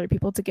want other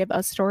people to give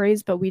us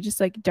stories, but we just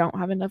like don't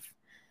have enough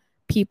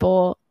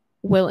people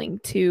willing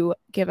to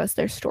give us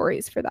their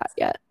stories for that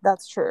yet.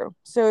 That's true.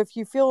 So if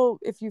you feel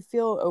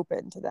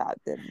open to that,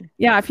 then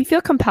yeah, if you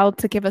feel compelled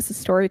to give us a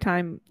story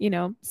time,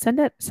 send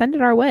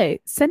it our way.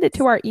 Send it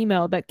to our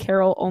email that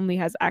Carol only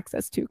has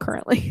access to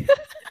currently.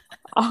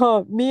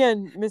 Me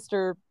and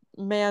Mr.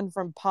 Man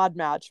from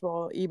Podmatch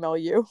will email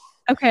you.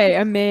 Okay,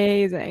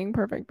 amazing.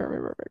 Perfect.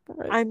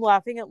 I'm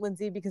laughing at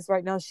Lindsay because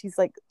right now she's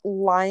like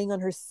lying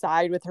on her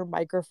side with her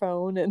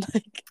microphone and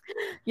like.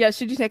 Yeah,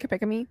 should you take a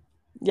pic of me?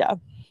 Yeah.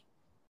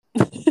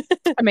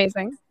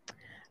 Amazing.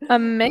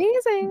 Okay.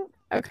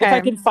 If I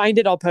can find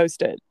it, I'll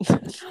post it.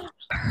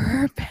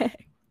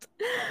 Perfect.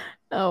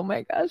 Oh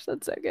my gosh,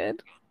 that's so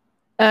good.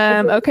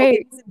 Okay.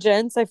 Ladies and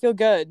gents, I feel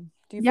good.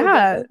 Do you feel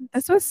good?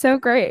 This was so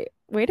great.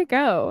 Way to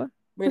go.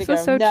 This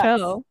was so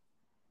chill.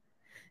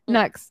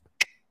 Next.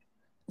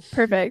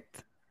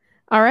 Perfect.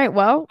 All right.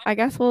 Well, I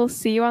guess we'll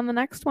see you on the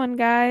next one,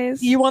 guys.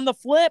 See you on the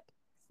flip.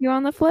 See you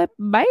on the flip.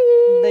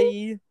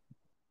 Bye.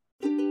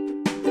 Bye.